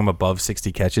would bring him above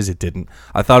 60 catches. It didn't.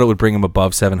 I thought it would bring him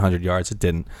above 700 yards. It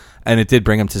didn't. And it did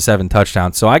bring him to 7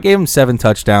 touchdowns. So I gave him 7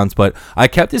 touchdowns, but I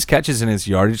kept his catches and his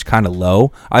yardage kind of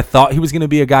low. I thought he was going to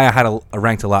be a guy I had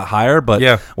ranked a lot higher, but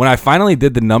when I finally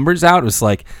did the numbers out, it was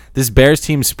like this Bears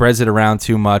team spreads it around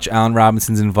too much. Allen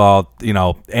Robinson's involved.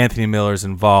 Anthony Miller's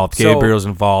involved. Gabriel's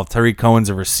involved. Tariq Cohen's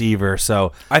a receiver.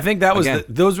 So I think that was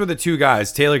those were the two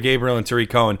guys, Taylor Gabriel and Tariq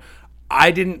Cohen.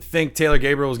 I didn't think Taylor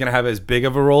Gabriel was going to have as big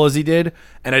of a role as he did,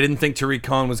 and I didn't think Tariq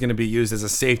Cohen was going to be used as a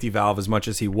safety valve as much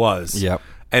as he was. Yep.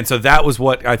 And so that was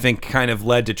what I think kind of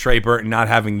led to Trey Burton not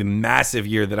having the massive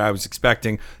year that I was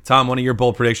expecting. Tom, one of your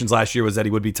bold predictions last year was that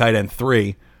he would be tight end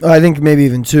 3. Oh, I think maybe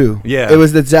even 2. Yeah. It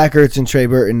was that Zach Ertz and Trey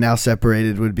Burton now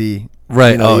separated would be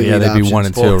right. They'd be 1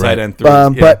 and 2, both right? Tight end 3.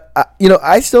 But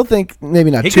I still think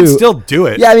maybe not he 2. can still do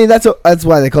it. Yeah, I mean that's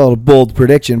why they call it a bold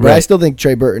prediction. But Right. I still think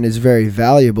Trey Burton is very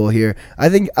valuable here. I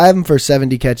think I have him for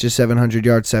 70 catches, 700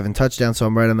 yards, 7 touchdowns. So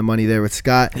I'm right on the money there with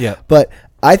Scott. Yeah. But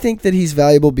I think that he's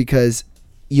valuable because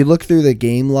you look through the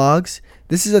game logs.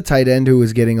 This is a tight end who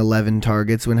was getting 11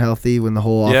 targets when healthy, when the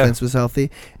whole offense was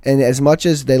healthy. And as much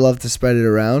as they love to spread it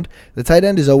around, the tight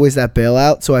end is always that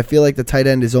bailout. So I feel like the tight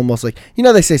end is almost like,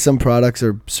 they say some products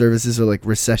or services are like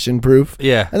recession proof.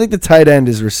 Yeah. I think the tight end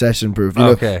is recession proof.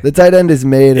 Okay. The tight end is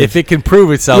made If it can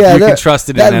prove itself, you can trust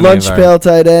it in that any lunch pail environment.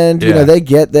 tight end, Yeah. they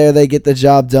get there, they get the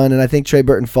job done, and I think Trey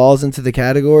Burton falls into the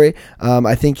category.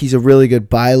 I think he's a really good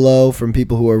buy low from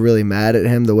people who are really mad at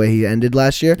him the way he ended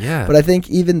last year. Yeah. But I think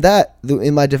even that,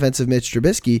 in my defense of Mitch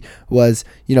Trubisky, was,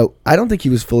 I don't think he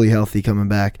was fully healthy coming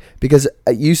back because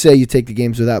you say you take the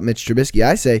games without Mitch Trubisky.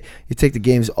 I say you take the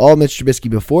games all Mitch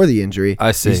Trubisky before the injury.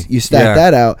 I see. You stack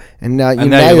that out, and now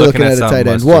you're looking at a tight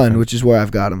end 1, which is where I've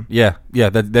got him. Yeah.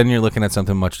 Then you're looking at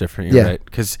something much different. You're right.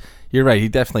 Because you're right. He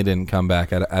definitely didn't come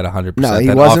back at 100%. No, he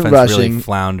that wasn't offense rushing. Really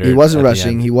floundered. He wasn't at the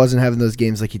rushing. end. He wasn't having those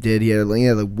games like he did. He had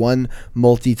like one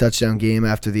multi-touchdown game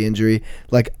after the injury.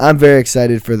 Like, I'm very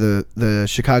excited for the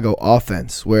Chicago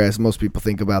offense, whereas most people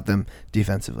think about them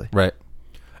defensively. Right.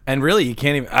 And really, you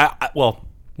can't even.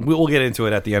 We'll get into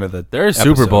it at the end of the. They're a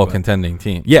Super Bowl contending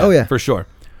team. Yeah, Oh, yeah. for sure.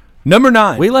 Number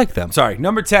 9. We like them. Sorry,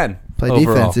 number 10. Play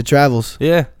Overall. defense. It travels.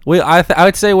 Yeah. I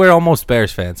would say we're almost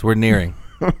Bears fans. We're nearing.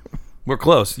 We're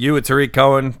close. You with Tariq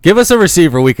Cohen. Give us a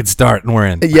receiver we could start and we're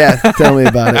in. Yeah, tell me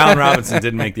about Allen it. Robinson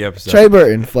didn't make the episode. Trey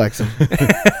Burton, flex him.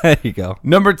 There you go.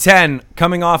 Number 10,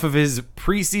 coming off of his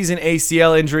preseason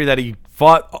ACL injury that he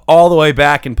fought all the way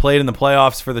back and played in the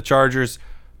playoffs for the Chargers,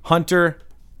 Hunter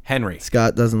Henry.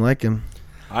 Scott doesn't like him.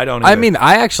 I don't I either. mean,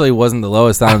 I actually wasn't the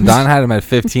lowest on him. Don had him at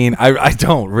 15. I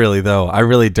don't really, though. I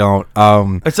really don't.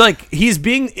 It's like he's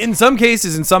being, in some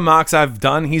cases, in some mocks I've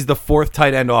done, he's the 4th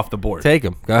tight end off the board. Take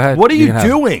him. Go ahead. What are you can have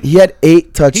him. doing? He had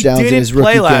 8 touchdowns in didn't his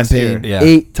play rookie last campaign. year. Yeah.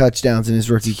 8 touchdowns in his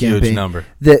rookie Huge campaign. number.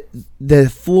 The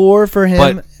floor for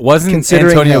him, But wasn't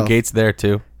considering Antonio health- Gates there,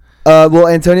 too? Well,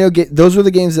 those were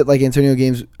the games that Antonio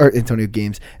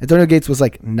Gates was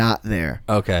like not there.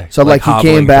 Okay. So like he came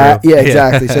hobbling back. through. Yeah,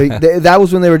 exactly. So that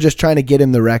was when they were just trying to get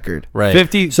him the record. Right.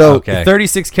 50, So- Okay.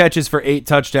 36 catches for 8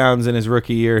 touchdowns in his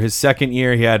rookie year. His second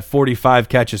year, he had 45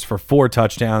 catches for 4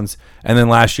 touchdowns. And then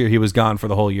last year, he was gone for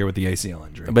the whole year with the ACL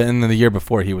injury. But in the year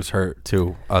before, he was hurt,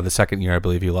 too. The second year, I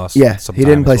believe he lost Yeah, some he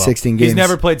time didn't play as well. 16 games. He's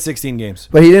never played 16 games.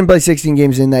 But he didn't play 16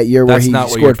 games in that year where That's he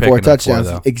not what you're scored 4 picking him for, touchdowns.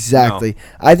 though. Exactly.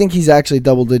 I think he's actually a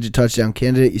double-digit touchdown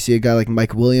candidate. You see a guy like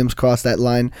Mike Williams cross that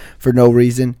line for no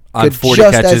reason. On Could 40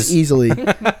 just catches. as easily.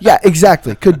 Yeah,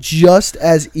 exactly. Could just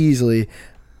as easily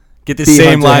Get the be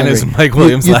same Hunter line Henry. as Mike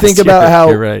Williams You last think year. about how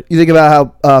You're right. you think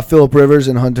about how Phillip Rivers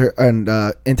and Hunter and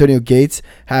Antonio Gates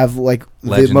have like the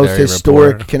most Legendary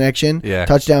historic rapport. connection, Yeah.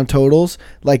 touchdown totals.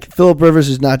 Like Phillip Rivers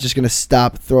is not just going to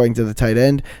stop throwing to the tight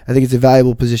end. I think it's a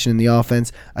valuable position in the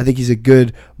offense. I think he's a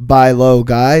good buy low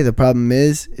guy. The problem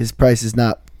is his price is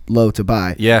not low to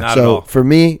buy. Yeah. Not at So all. for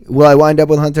me, will I wind up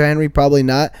with Hunter Henry? Probably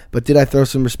not. But did I throw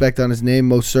some respect on his name?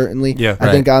 Most certainly. Yeah.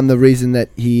 I think I'm the reason that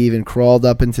he even crawled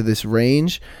up into this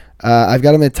range. I've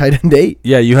got him at tight end 8.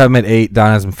 Yeah, you have him at 8.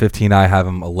 Don has him 15. I have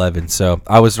him 11. So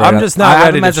I was right. I'm just not I have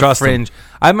ready him to as a trust him. fringe.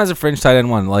 I have him as a fringe tight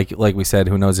end 1. Like we said,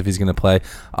 who knows if he's going to play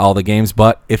all the games?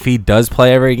 But if he does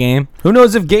play every game, Who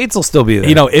knows if Gates will still be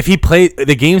there? if he play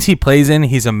the games he plays in,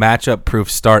 he's a matchup proof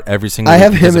start every single. I week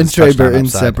have because him of and his Trey touchdown Burton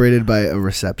upside. separated by a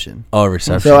reception. Oh,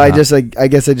 reception. So I huh?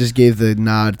 guess I just gave the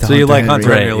nod to so you like Hunter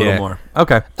Henry. Henry a little yeah. more.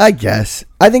 Okay. I guess.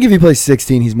 I think if he plays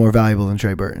 16, he's more valuable than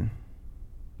Trey Burton.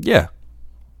 Yeah.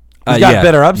 He's got Yeah.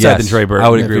 better upside Yes. than Trey Burton. I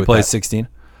would if agree he with plays that. 16.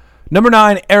 Number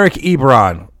 9, Eric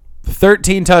Ebron.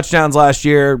 13 touchdowns last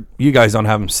year. You guys don't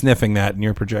have him sniffing that in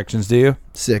your projections, do you?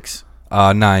 6.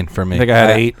 9 for me. I think I had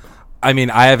 8. I mean,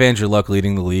 I have Andrew Luck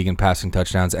leading the league in passing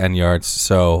touchdowns and yards.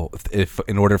 So if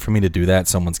in order for me to do that,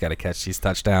 someone's got to catch these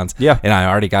touchdowns. Yeah. And I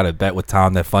already got a bet with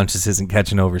Tom that Funchess isn't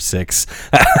catching over 6.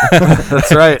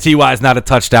 That's right. Ty is not a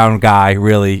touchdown guy,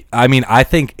 really. I mean, I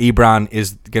think Ebron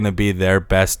is going to be their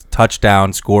best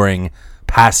touchdown scoring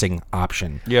passing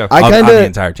option. Yeah. on the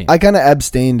entire team. I kind of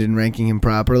abstained in ranking him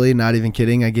properly. Not even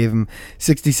kidding. I gave him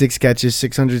 66 catches,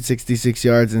 666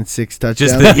 yards, and 6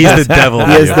 touchdowns. He's the devil.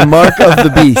 He is the mark of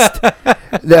the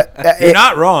beast. You're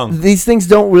not wrong. These things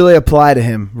don't really apply to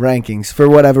him, rankings, for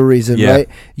whatever reason, Yeah. right?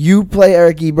 You play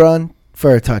Eric Ebron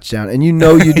for a touchdown, and you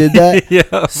know you did that.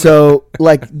 Yeah. So,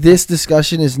 like, this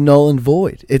discussion is null and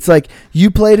void. It's like you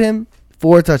played him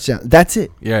for a touchdown. That's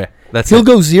it. Yeah, that's He'll it.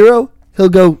 go 0. He'll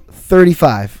go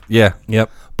 35. Yeah. Yep.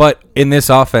 But in this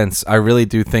offense, I really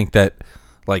do think that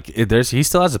he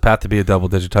still has a path to be a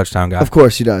double-digit touchdown guy. Of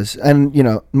course he does. And,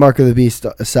 mark of the beast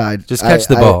aside. Just catch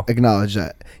the ball. I acknowledge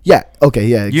that. Yeah. Okay.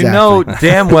 Yeah, exactly. You know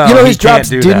damn well his he can't drops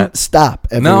do didn't that. stop.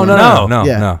 No. everyone.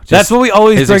 Yeah. Just That's what we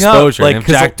always his bring up. exposure. Like, And if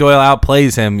 'cause Jack Doyle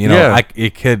outplays him, Yeah.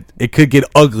 it could get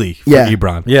ugly for Yeah.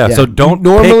 Ebron. Yeah. Yeah. So don't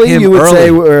Normally pick him you would early.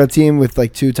 say we're a team with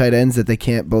like 2 tight ends that they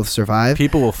can't both survive.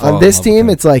 People will fall On this in love with team, him.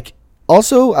 it's like,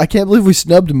 also, I can't believe we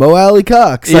snubbed Mo Alley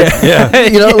Cox. Like,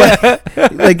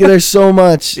 like there's so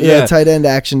much Yeah. tight end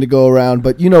action to go around,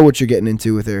 but you know what you're getting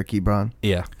into with Eric Ebron.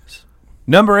 Yeah.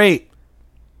 Number 8.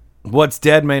 What's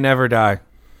dead may never die.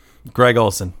 Greg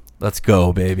Olsen. Let's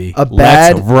go, baby. A Let's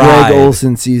bad ride. Greg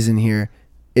Olsen season here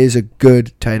is a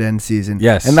good tight end season.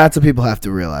 Yes. And that's what people have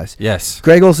to realize. Yes.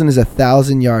 Greg Olsen is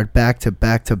 1,000-yard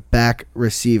back-to-back-to-back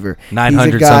receiver. 900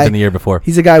 He's a guy- something the year before.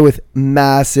 He's a guy with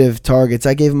massive targets.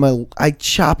 I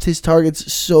chopped his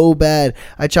targets so bad.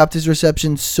 I chopped his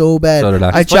receptions so bad. So did I.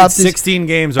 I Played chopped his 16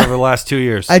 games over the last 2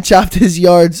 years. I chopped his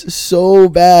yards so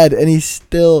bad, and he's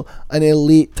still an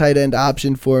elite tight end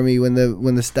option for me when the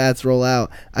stats roll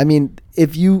out. I mean,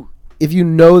 if you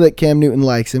know that Cam Newton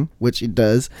likes him, which he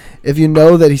does, if you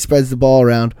know that he spreads the ball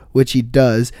around, which he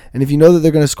does, and if you know that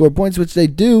they're going to score points, which they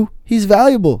do, he's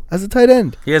valuable as a tight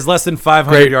end. He has less than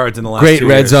 500 yards in the last 2 Great years.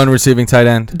 red zone receiving tight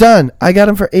end. Done. I got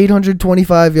him for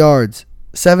 825 yards,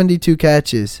 72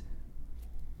 catches,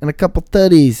 and a couple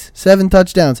tutties, 7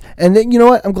 touchdowns. And then, you know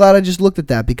what? I'm glad I just looked at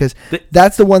that because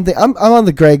that's the one thing. I'm on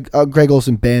the Greg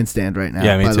Olsen bandstand right now.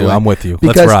 Yeah, me by the too. way. I'm with you.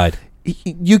 Let's Because ride.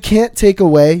 You can't take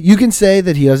away. You can say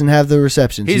that he doesn't have the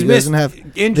receptions. He's he missed. doesn't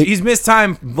have. He's missed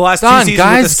time the last 2 Don, seasons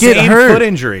guys with the get same hurt. foot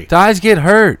injury. Guys get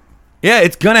hurt. Yeah,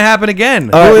 it's gonna happen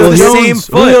again. All right, Julio, well, the Jones- same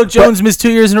foot. Julio Jones missed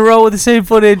 2 years in a row with the same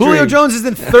foot injury. Julio Jones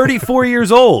isn't 34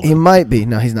 years old. He might be.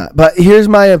 No, he's not. But here's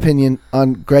my opinion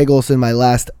on Greg Olsen. My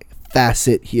last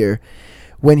facet here: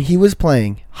 when he was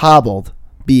playing hobbled,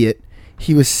 be it,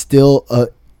 he was still a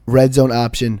red zone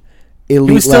option. Elite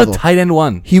He was still level. a tight end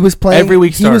 1. He was playing every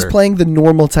week He was starter. playing the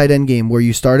normal tight end game where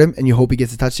you start him and you hope he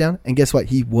gets a touchdown. And guess what?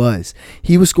 He was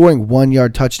scoring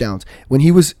 1-yard touchdowns when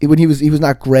he was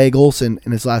not Greg Olsen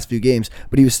in his last few games,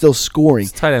 but he was still scoring.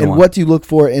 It's tight end and one. what do you look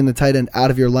for in the tight end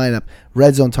out of your lineup?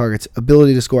 Red zone targets,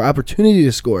 ability to score, opportunity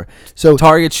to score. So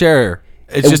Target share.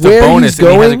 It's just a where bonus, he's and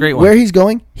he has a going, great one. where he's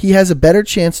going, he has a better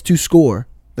chance to score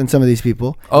than some of these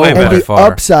people. Oh, and by the far.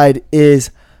 upside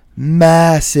is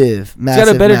massive. He's got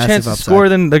a better chance to score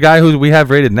than the guy who we have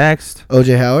rated next,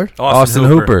 OJ Howard. Austin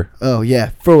Hooper. Oh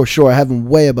yeah, for sure. I have him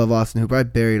way above Austin Hooper. I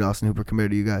buried Austin Hooper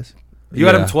compared to you guys. You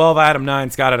had him Yeah. 12. I had him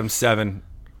 9. Scott had him 7.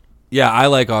 Yeah, I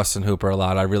like Austin Hooper a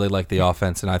lot. I really like the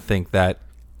offense, and I think that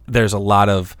there's a lot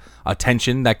of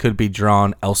attention that could be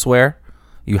drawn elsewhere.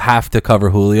 You have to cover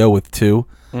Julio with 2.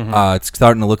 It's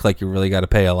starting to look like you really got to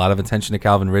pay a lot of attention to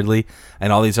Calvin Ridley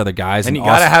and all these other guys. And you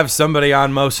got to have somebody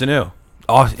on Mo Sanu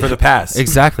for the pass.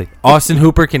 Exactly. Austin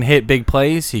Hooper can hit big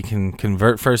plays. He can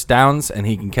convert first downs, and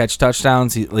he can catch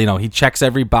touchdowns. He checks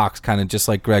every box, kind of just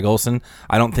like Greg Olsen.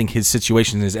 I don't think his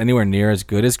situation is anywhere near as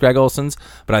good as Greg Olsen's,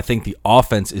 but I think the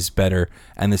offense is better,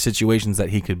 and the situations that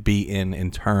he could be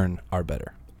in turn, are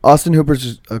better. Austin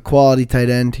Hooper's a quality tight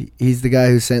end. He's the guy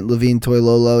who sent Levine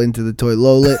Toilolo into the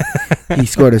Toilolet. He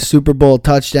scored a Super Bowl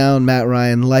touchdown. Matt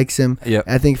Ryan likes him. Yep.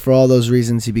 I think for all those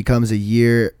reasons, he becomes a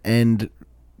year-end,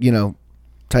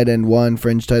 tight end 1,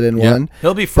 fringe tight end Yep. 1.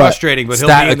 He'll be frustrating, but he'll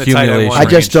stat be in the tight end accumulation. 1 I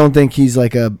just range. don't think he's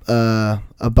like a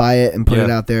buy it and put it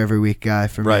Yeah. out there every week guy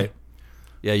for me. Right.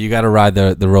 Yeah, you got to ride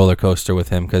the roller coaster with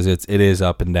him because it is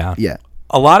up and down. Yeah.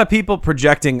 A lot of people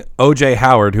projecting OJ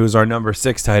Howard, who is our number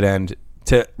 6 tight end,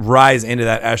 to rise into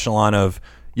that echelon of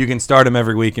you can start him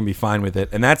every week and be fine with it.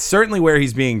 And that's certainly where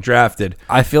he's being drafted.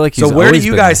 I feel like he's So where do always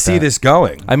you been guys like see that. this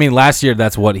going? I mean, last year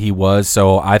that's what he was,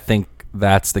 so I think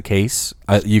that's the case.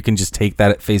 You can just take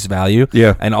that at face value.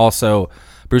 Yeah. And also,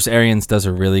 Bruce Arians does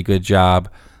a really good job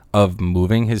of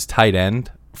moving his tight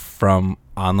end from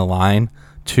on the line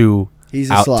to He's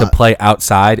a out slot. to play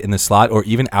outside in the slot or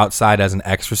even outside as an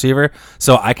X receiver.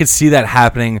 So I could see that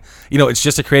happening. You know, it's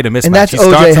just to create a mismatch. that's He O.J.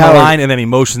 starts on Howard. the line and then he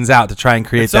motions out to try and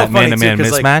create It's so that funny, man-to-man too,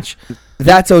 'cause, like, mismatch.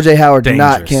 That's O.J. Howard,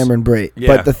 not Dangerous. Cameron Brate. Yeah.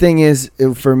 But the thing is,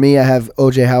 for me, I have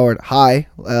O.J. Howard high.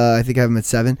 I think I have him at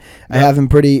 7. I have him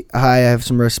pretty high. I have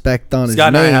some respect on his Scott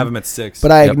and I name. have him at 6.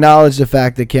 But I Yep. acknowledge the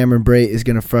fact that Cameron Brate is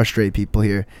going to frustrate people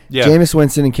here. Yeah. Jameis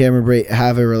Winston and Cameron Brate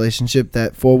have a relationship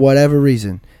that, for whatever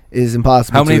reason, is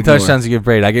impossible How to many ignore. touchdowns did you give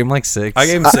Brady? I gave him like 6. I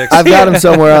gave him 6. I've got him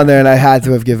somewhere on there, and I had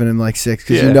to have given him like 6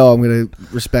 because Yeah. you know I'm going to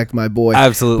respect my boy.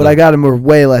 Absolutely. But I got him with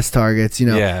way less targets. You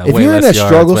know, Yeah, if way you're in less a yards,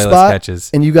 struggle way less spot catches.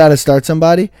 and you got to start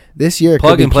somebody this year, it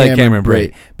Plug could be and play Cameron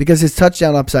Brate Brate. because his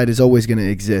touchdown upside is always going to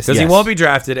exist. Because Yes. he won't be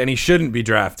drafted, and he shouldn't be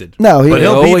drafted. No, but He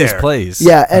he'll be always there. plays.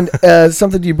 Yeah, and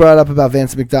something you brought up about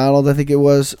Vance McDonald, I think it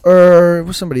was, or it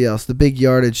was somebody else, the big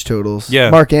yardage totals. Yeah.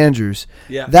 Mark Andrews.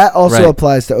 Yeah. That also Right.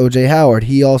 applies to O.J. Howard.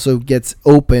 He also gets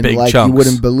open Big like chunks. you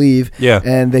wouldn't believe. Yeah.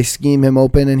 And they scheme him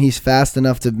open, and he's fast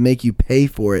enough to make you pay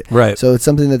for it. Right. So it's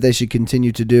something that they should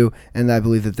continue to do, and I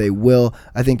believe that they will.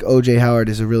 I think O.J. Howard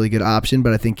is a really good option,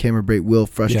 but I think Cameron Brate will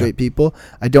frustrate people.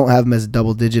 I don't have him as a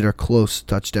double-digit or close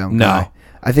touchdown No. guy.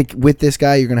 I think with this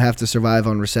guy, you're going to have to survive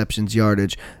on receptions,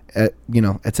 yardage, et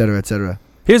cetera, et cetera.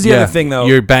 Here's the other thing, though.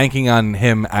 You're banking on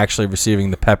him actually receiving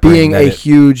the peppering. Being that a it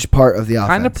huge part of the offense.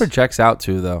 kind of projects out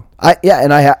to, though. I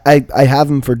have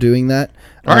him for doing that.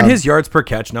 Aren't his yards per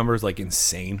catch numbers like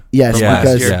insane? Yes, Yes,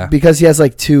 because yeah. because he has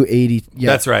like 280.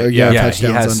 That's right, yard yeah. Yeah, he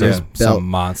touchdowns has under his belt, some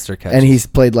monster catches. and he's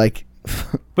played like.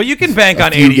 But you can bank A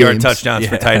on few 80-yard games. touchdowns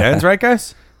for Yeah. tight ends, right,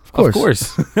 guys? Of course. Of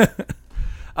course.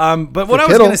 But what I was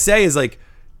Kittle. going to say is, like,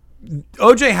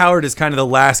 O.J. Howard is kind of the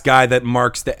last guy that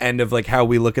marks the end of, like, how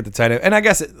we look at the tight end. And I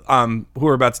guess who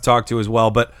we're about to talk to as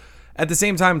well. But at the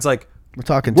same time, it's like, We're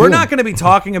talking. we're to not him. going to be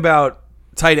talking about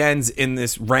tight ends in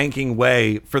this ranking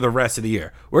way for the rest of the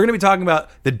year. We're going to be talking about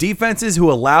the defenses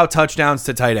who allow touchdowns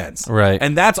to tight ends. Right.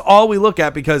 And that's all we look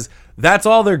at because that's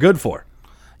all they're good for.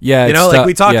 Yeah, You know, it's like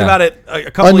we talked yeah. about it a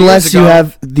couple of years Unless ago. you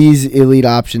have these elite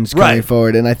options coming Right.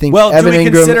 forward, and I think Well, Evan do we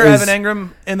Ingram consider is, Evan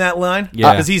Ingram in that line?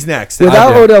 Yeah. Because he's next.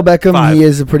 without I do. Odell Beckham, 5. he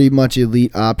is a pretty much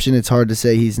elite option. It's hard to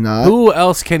say he's not. Who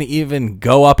else can even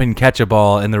go up and catch a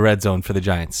ball in the red zone for the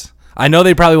Giants? I know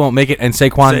they probably won't make it, and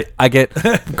Saquon, I get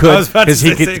I could was about to because he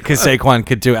say could because Saquon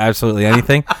could do absolutely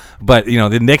anything. But you know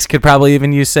the Knicks could probably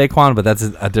even use Saquon, but that's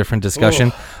a different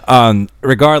discussion.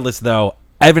 Regardless, though,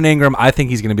 Evan Ingram, I think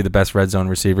he's going to be the best red zone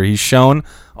receiver. He's shown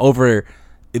over.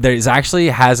 There's actually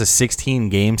has a 16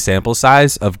 game sample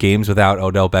size of games without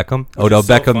Odell Beckham. Odell is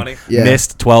so Beckham funny. Yeah.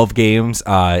 missed 12 games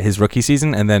his rookie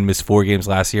season and then missed 4 games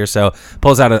last year. So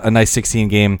pulls out a nice 16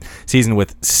 game season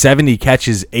with 70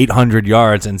 catches, 800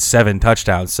 yards, and 7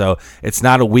 touchdowns. So it's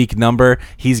not a weak number.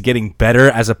 He's getting better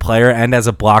as a player and as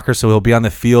a blocker, so he'll be on the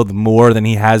field more than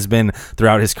he has been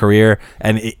throughout his career.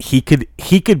 And he could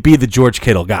be the George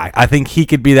Kittle guy. I think he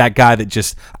could be that guy that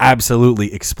just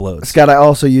absolutely explodes. Scott, I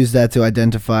also use that to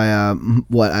identify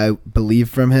what I believe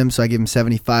from him. So I give him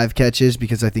 75 catches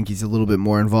because I think he's a little bit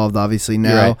more involved, obviously, now.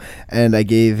 You're right. And I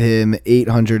gave him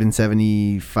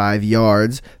 875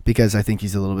 yards because I think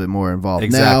he's a little bit more involved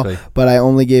Exactly. now. But I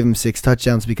only gave him 6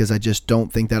 touchdowns because I just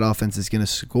don't think that offense is going to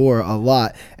score a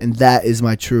lot. And that is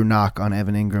my true knock on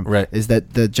Evan Ingram, Right. is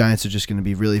that the Giants are just going to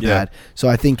be really Yeah. bad. So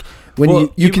I think when Well,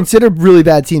 you you- consider really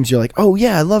bad teams, you're like, oh,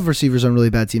 yeah, I love receivers on really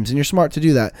bad teams. And you're smart to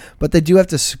do that. But they do have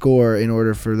to score in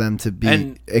order for them to be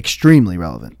And- extremely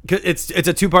relevant. It's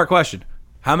a two-part question.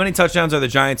 How many touchdowns are the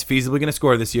Giants feasibly going to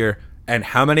score this year, and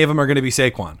how many of them are going to be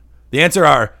Saquon? The answer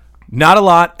are not a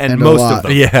lot and And a most lot. of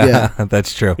them. Yeah, Yeah.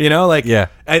 that's true. You know, like Yeah.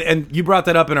 and you brought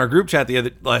that up in our group chat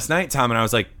last night, Tom, and I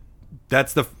was like,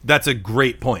 that's a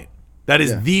great point. That is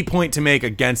Yeah. the point to make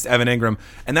against Evan Ingram,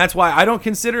 and that's why I don't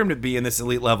consider him to be in this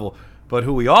elite level. But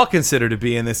who we all consider to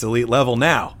be in this elite level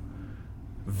now,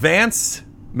 Vance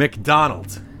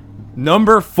McDonald,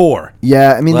 number 4.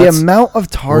 Yeah, I mean, Let's the amount of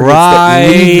targets that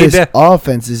leave this ride.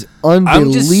 offense is unbelievable.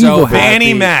 I'm just so Fannie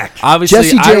happy. Mac. Obviously,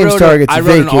 Jesse James targets I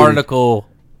wrote an vacated. article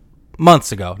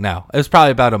months ago now. It was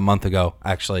probably about a month ago,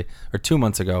 actually, or 2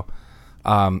 months ago,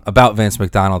 about Vance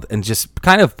McDonald and just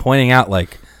kind of pointing out,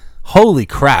 like, holy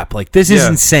crap, like, this is Yeah.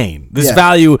 insane. This Yeah.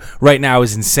 value right now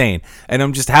is insane. And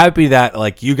I'm just happy that,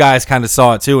 like, you guys kind of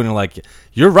saw it too and you're like,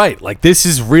 you're right. Like, this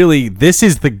is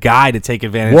the guy to take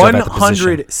advantage of at the position.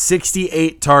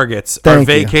 168 targets are Thank you.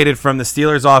 vacated from the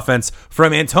Steelers offense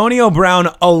from Antonio Brown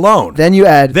alone. Then you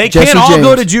add They Jesse can't all James.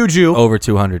 go to Juju. Over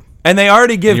 200. And they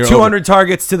already give You're 200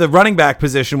 targets to the running back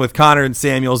position with Connor and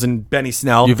Samuels and Benny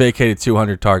Snell. You vacated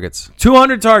 200 targets.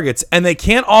 200 targets, and they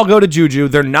can't all go to Juju.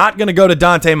 They're not going to go to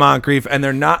Dante Moncrief, and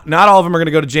they're not all of them are going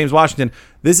to go to James Washington.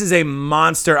 This is a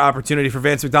monster opportunity for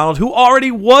Vance McDonald, who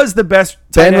already was the best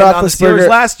tight Ben end on the Steelers Roethlisberger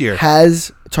last year.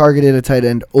 has targeted a tight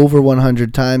end over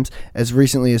 100 times as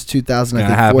recently as Gonna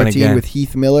happen 2014 again. with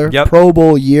Heath Miller. Yep. Pro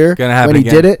Bowl year Gonna happen when he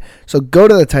again. did it. So go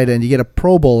to the tight end. You get a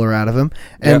Pro Bowler out of him.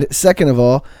 And Yep. second of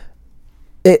all,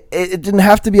 it didn't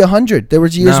have to be 100. There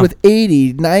was years No. with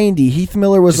 80, 90. Heath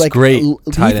Miller was Just like great Heath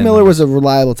tight end Miller numbers. was a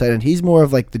reliable tight end. He's more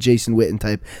of like the Jason Witten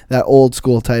type, that old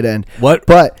school tight end. What?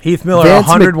 But Heath Miller, Vance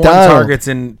 101 McDonald- targets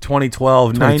in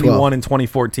 2012, 91 in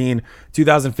 2014.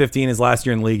 2015 is last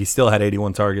year in the league. He still had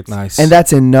 81 targets. Nice. And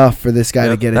that's enough for this guy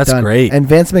to Yep, get it that's done. great. And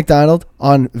Vance McDonald,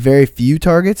 on very few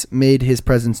targets, made his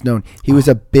presence known. He was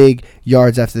a big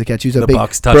yards after the catch. He was a The big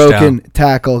Bucs touchdown. broken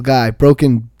tackle guy,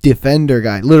 broken defender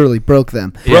guy. Literally broke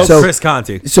them. Broke So, Chris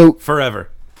Conte so forever.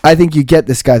 I think you get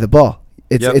this guy the ball.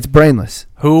 It's brainless.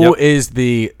 Who Yep. is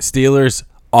the Steelers'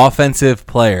 offensive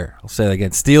player? I'll say that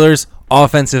again. Steelers'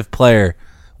 offensive player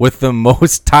with the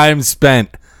most time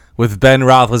spent with Ben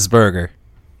Roethlisberger.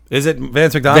 Is it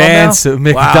Vance McDonald Vance now?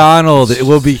 McDonald. Wow. It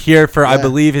will be here for, I Yeah.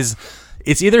 believe,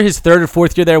 it's either his third or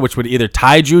fourth year there, which would either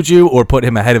tie Juju or put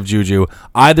him ahead of Juju.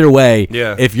 Either way,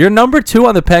 Yeah. if you're number 2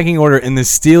 on the pecking order in the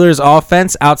Steelers'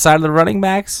 offense outside of the running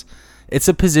backs, it's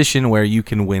a position where you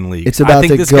can win leagues. It's about I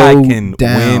think to this guy go can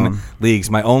down. win leagues.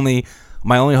 My only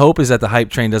hope is that the hype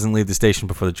train doesn't leave the station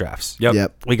before the drafts.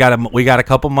 Yep. We got a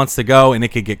couple months to go, and it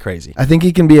could get crazy. I think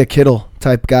he can be a Kittle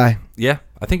type guy. Yeah,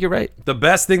 I think you're right. The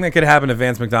best thing that could happen to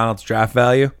Vance McDonald's draft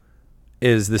value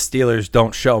is the Steelers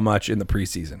don't show much in the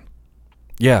preseason.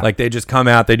 Yeah, Like they just come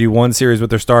out, they do one series with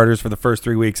their starters for the first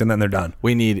 3 weeks, and then they're done.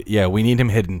 we need him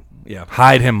hidden. Yeah.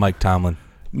 Hide him, Mike Tomlin.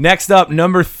 Next up,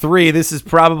 number 3. This is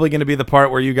probably going to be the part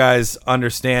where you guys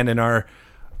understand and are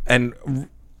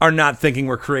not thinking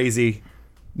we're crazy.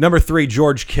 Number 3,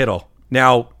 George Kittle.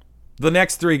 Now, the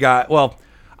next 3 guys. Well,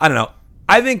 I don't know.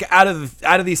 I think out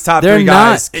of these top They're 3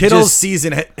 guys, not- Kittle's just-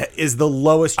 season is the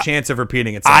lowest chance of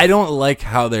repeating itself. I don't like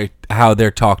how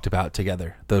they're talked about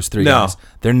together. Those 3 No. guys,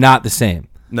 they're not the same.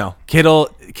 No. Kittle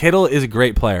is a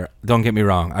great player. Don't get me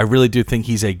wrong. I really do think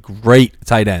he's a great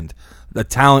tight end. The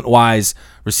talent-wise,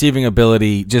 receiving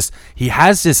ability, just he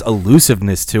has this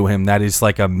elusiveness to him that is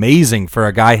like amazing for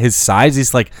a guy his size.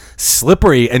 He's like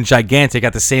slippery and gigantic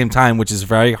at the same time, which is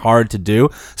very hard to do.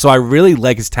 So I really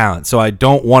like his talent. So I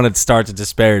don't want to start to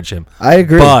disparage him. I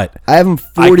agree. But I have him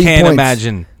 40 I can't points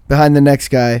imagine. behind the next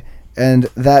guy, and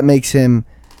that makes him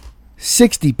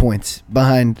 60 points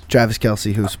behind Travis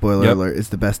Kelce, who, spoiler Yep. alert, is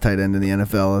the best tight end in the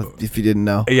NFL, if you didn't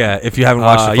know. Yeah, if you haven't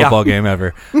watched a yeah. football game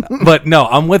ever. But no,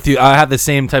 I'm with you. I have the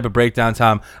same type of breakdown,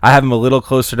 Tom. I have him a little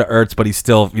closer to Ertz, but he's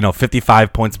still,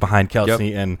 55 points behind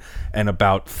Kelsey and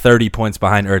about 30 points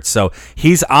behind Ertz. So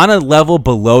he's on a level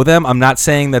below them. I'm not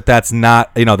saying that that's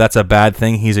not, that's a bad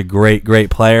thing. He's a great,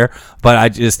 great player, but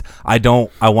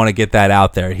I want to get that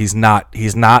out there. He's not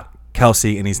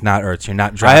Kelsey and he's not Ertz. You're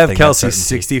not I drafting. have that Kelsey certainty.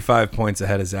 65 points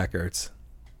ahead of Zach Ertz.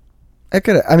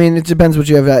 It depends what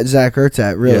you have at Zach Ertz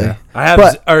at, really. Yeah. I have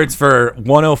But- Ertz for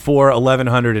 104,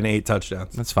 1,100, and 8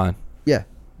 touchdowns. That's fine. Yeah.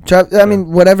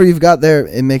 Whatever you've got there,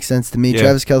 it makes sense to me. Yeah.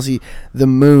 Travis Kelce, the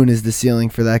moon is the ceiling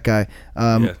for that guy.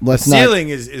 Yeah. Let's The not ceiling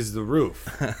is the roof,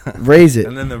 raise it.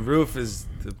 and then the roof is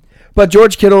the But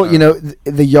George Kittle,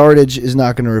 the yardage is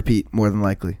not going to repeat, more than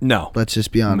likely. no. Let's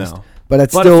just be honest. No. But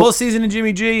that's But a still, full season in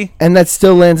Jimmy G, and that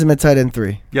still lands him at tight end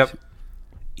 3. yep,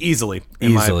 easily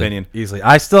in my opinion. Easily.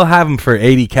 I still have him for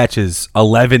 80 catches,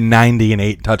 1190 and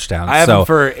 8 touchdowns. I have so him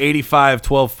for 85,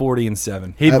 12, 40, and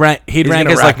 7. he'd rank gonna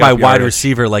as like rack my up wide yardage.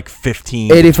 receiver like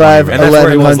 15. 85, 20. And that's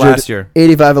where he was 1100, last year.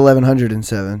 85,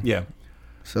 1107. Yeah.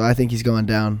 So I think he's going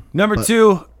down. Number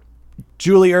 2,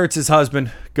 Julie Ertz's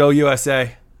husband. Go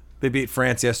USA. They beat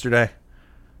France yesterday.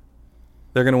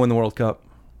 They're going to win the World Cup.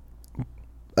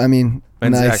 I mean,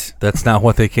 And nice. Zach. That's not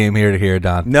what they came here to hear,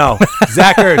 Don. No.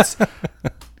 Zach Ertz.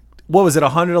 What was it,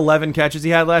 111 catches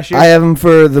he had last year? I have him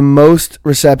for the most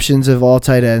receptions of all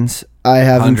tight ends. I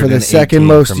have him for the 118 second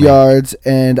most for me. yards,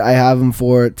 and I have him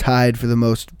for tied for the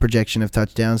most projection of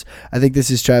touchdowns. I think this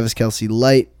is Travis Kelce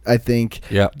light. I think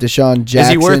Yep. Deshaun Is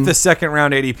Jackson. he worth the second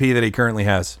round ADP that he currently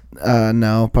has?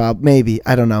 No, maybe.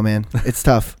 I don't know, man. It's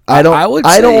tough. I I would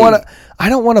don't say- want to. I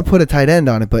don't want to put a tight end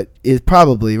on it, but it's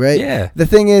probably right. Yeah. The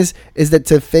thing is that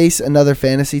to face another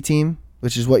fantasy team,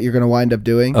 which is what you're going to wind up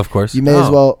doing. Of course. You may as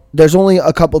Oh. well. There's only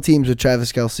a couple teams with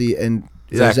Travis Kelce and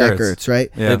Zach Zach Ertz. Ertz, right?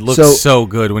 Yeah. It looks so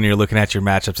good when you're looking at your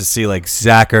matchups to see like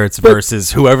Zach Ertz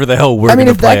versus whoever the hell we're I mean,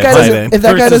 going to play at tight end. if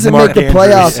that guy versus doesn't Mark make the Andrews.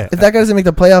 playoffs, Yeah. if that guy doesn't make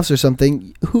the playoffs or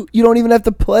something, you don't even have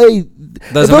to play.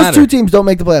 If Doesn't those matter. two teams don't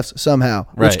make the playoffs somehow,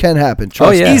 Right. which can happen. Oh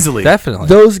Trust yeah, me. easily. definitely.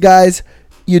 Those guys,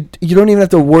 you don't even have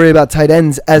to worry about tight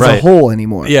ends as a Right. whole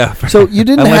anymore. Yeah. So you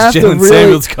didn't Unless have to Jalen really.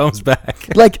 Samuels comes back.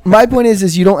 Like my point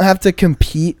is you don't have to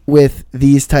compete with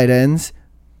these tight ends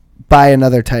by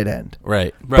another tight end.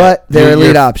 Right. But they're You're-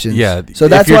 elite options. Yeah. So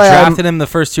that's if you're why drafting him the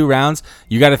first 2 rounds,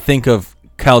 you got to think of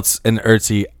Kelce and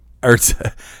Ertz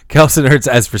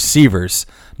as receivers,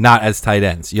 not as tight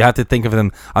ends. You have to think of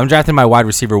them. I'm drafting my wide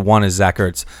receiver 1 as Zach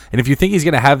Ertz, and if you think he's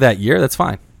going to have that year, that's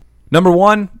fine. Number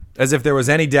 1, as if there was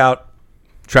any doubt,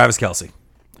 Travis Kelce.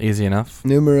 Easy enough.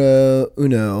 numero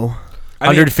uno.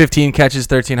 115 catches,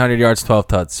 1,300 yards, 12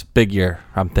 tuts. Big year.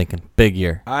 I'm thinking big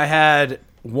year. I had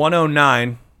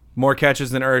 109 more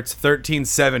catches than Ertz,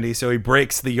 1370, so he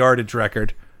breaks the yardage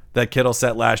record that Kittle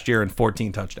set last year in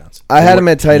 14 touchdowns. I had him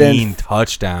at tight 14 end.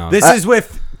 touchdowns. This is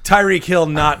with Tyreek Hill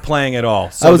not playing at all,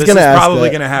 so I was this gonna is ask probably that.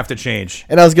 going to have to change.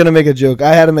 And I was gonna make a joke.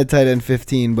 I had him at tight end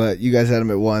 15, but you guys had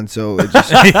him at 1, so it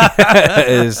just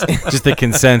is just the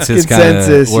consensus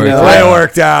Consensus, kind you of know. The way it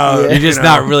worked out. Yeah. You're just you know.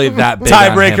 not really that big. on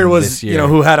Tiebreaker him was, this year. you know,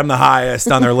 who had him the highest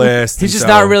on their list. He's and just so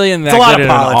not really in that it's a lot good of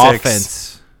at an politics.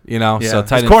 offense, you know. Yeah. So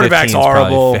tight His end quarterback's 15 is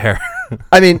probably horrible. fair.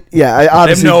 I mean, yeah, I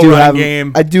obviously no do running have him.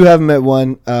 game. I do have him at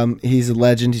 1. He's a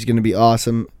legend. He's gonna be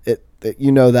awesome.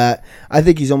 You know that. I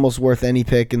think he's almost worth any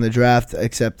pick in the draft,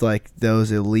 except like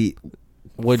those elite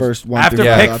first 1 After through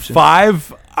Yeah. 5 pick options.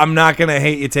 5, I'm not going to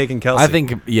hate you taking Kelce.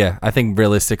 I think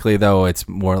realistically though, it's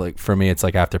more like for me, it's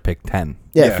like after pick 10.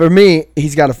 Yeah, Yeah. for me,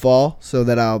 he's got to fall so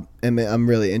that I'm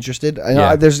really interested. I know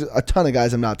Yeah. there's a ton of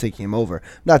guys I'm not taking him over.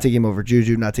 I'm not taking him over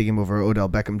Juju. Not taking him over Odell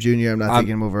Beckham Jr. I'm not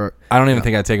taking him over. I don't even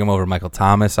think I'd take him over Michael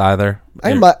Thomas either.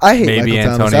 I hate Maybe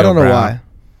Michael Thomas. Antonio I don't know Brown. why.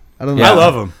 I don't know. I why.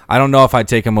 love him. I don't know if I'd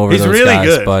take him over He's those really guys,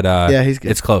 good. but Yeah, he's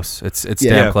good. It's close. It's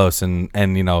Yeah. damn close. And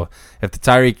you know, if the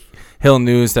Tyreek Hill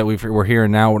news that we're hearing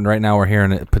now, and right now we're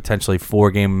hearing it potentially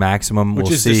 4-game maximum, Which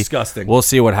we'll is see. disgusting. We'll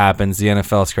see what happens. The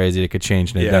NFL's crazy; it could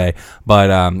change in a Yeah. day.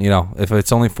 But you know, if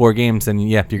it's only 4 games, then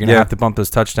yeah, you're gonna Yeah. have to bump those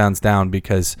touchdowns down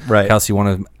because Right. Kelce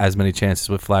won as many chances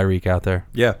with Flyreek out there.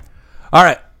 Yeah. All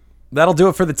right. That'll do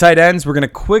it for the tight ends. We're going to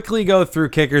quickly go through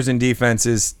kickers and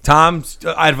defenses. Tom's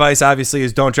advice, obviously,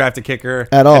 is don't draft a kicker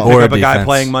At all. and pick Or a up a guy defense.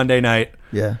 playing Monday night.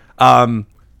 Yeah.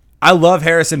 I love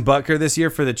Harrison Butker this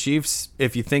year for the Chiefs.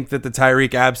 If you think that the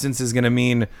Tyreek absence is going to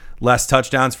mean less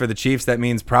touchdowns for the Chiefs, that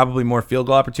means probably more field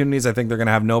goal opportunities. I think they're going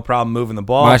to have no problem moving the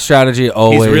ball. My strategy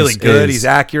always really good. is He's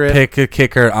accurate. Pick a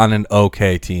kicker on an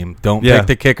okay team. Don't Yeah. pick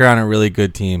the kicker on a really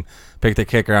good team. Pick the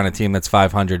kicker on a team that's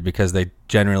 500 because they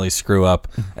generally screw up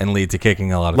and lead to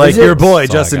kicking a lot of Like field your goals. boy,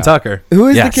 That's all I Justin got. Tucker. Who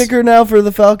is Yes. the kicker now for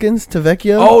the Falcons?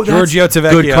 Tavecchio? Oh, that's Giorgio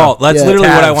Tavecchio. Good call. That's Yeah. literally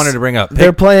what I Tabs. wanted to bring up.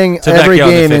 They're playing Tavecchio every in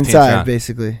the game 15th inside, round.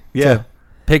 basically. Yeah. So-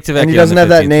 Pick Tavecchio and he in doesn't the have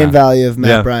that 15th name round. value of Matt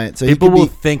Yeah. Bryant. So People he could will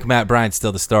be. think Matt Bryant's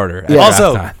still the starter. At Yeah. draft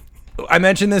Also, time. I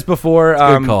mentioned this before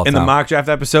good call, in the Tom. mock draft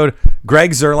episode.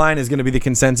 Greg Zuerlein is going to be the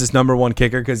consensus number 1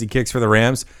 kicker because he kicks for the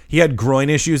Rams. He had groin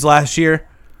issues last year.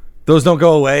 Those don't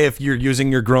go away if you're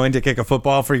using your groin to kick a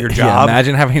football for your Yeah, job.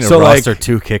 imagine having to So, like, roster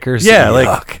 2 kickers. Yeah, Yuck.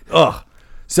 like, ugh.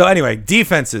 So anyway,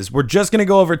 defenses. We're just going to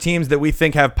go over teams that we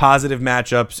think have positive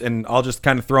matchups, and I'll just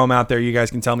kind of throw them out there. You guys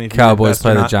can tell me if you think Cowboys best or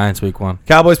play the not. Giants week 1.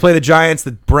 Cowboys play the Giants.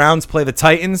 The Browns play the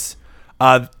Titans.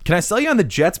 Can I sell you on the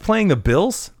Jets playing the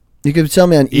Bills? You could tell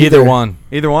me on Either one.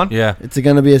 Either one? Yeah. It's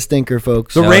going to be a stinker,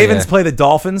 folks. The Hell Ravens yeah. play the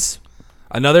Dolphins.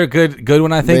 Another good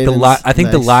one. I think Ravens, I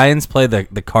think the nice. Lions play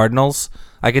the Cardinals.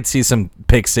 I could see some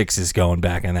pick sixes going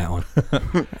back in that one.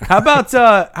 How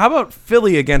about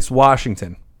Philly against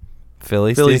Washington?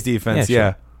 Philly's Defense, sure.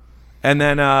 yeah. And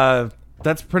then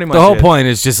that's pretty much The whole it. point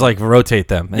is just like rotate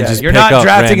them and Yeah, just you're pick not up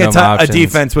drafting a random options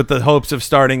defense with the hopes of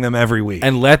starting them every week.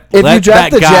 and let If you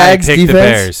draft that the guy Jags pick the defense,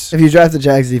 Bears. if you draft the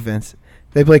Jags defense,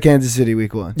 they play Kansas City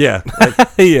week 1. yeah,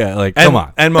 Yeah, like come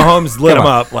on. And Mahomes lit Come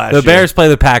them on. up last The year. Bears play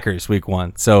the Packers week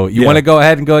 1, so you Yeah. want to go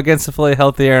ahead and go against the fully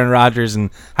healthy Aaron Rodgers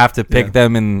and have to pick Yeah.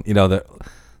 them in the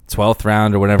 12th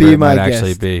round or whatever Be it might my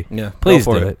actually guest. be. Yeah, Please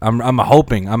go do for it. I'm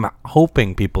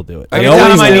hoping people do it. I They get down on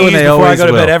always my do, knees and they before I always go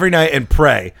to will. bed every night and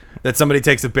pray that somebody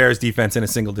takes the Bears defense in a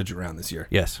single-digit round this year.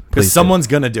 Yes, please Because do. someone's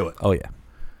going to do it. Oh yeah.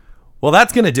 Well,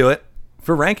 that's going to do it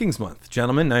for Rankings Month.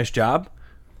 Gentlemen, nice job.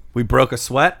 We broke a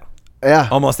sweat. Yeah.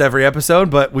 almost every episode,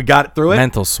 but we got through it.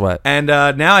 Mental sweat. And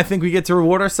now I think we get to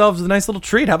reward ourselves with a nice little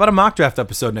treat. How about a mock draft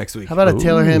episode next week? How about a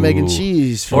Taylor ham, egg, and Ooh.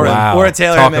 cheese? Or, Wow. or a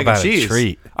Taylor Talk ham, egg, and about a cheese.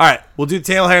 treat. All right, we'll do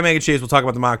Taylor ham, egg, and cheese. We'll talk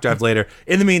about the mock draft later.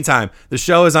 In the meantime, the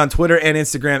show is on Twitter and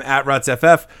Instagram at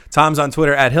RutsFF. Tom's on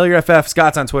Twitter at HillierFF.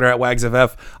 Scott's on Twitter at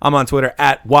WagsFF. I'm on Twitter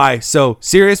at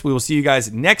WhySoSerious. We will see you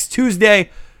guys next Tuesday.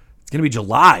 It's going to be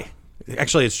July.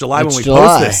 Actually, it's July It's when we July.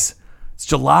 post this. It's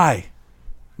July.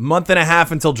 Month and a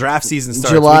half until draft season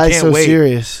starts. July, we can't so wait.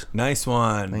 serious. Nice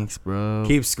one. Thanks, bro.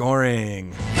 Keep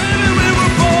scoring. Baby, we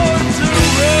were born to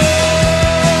run.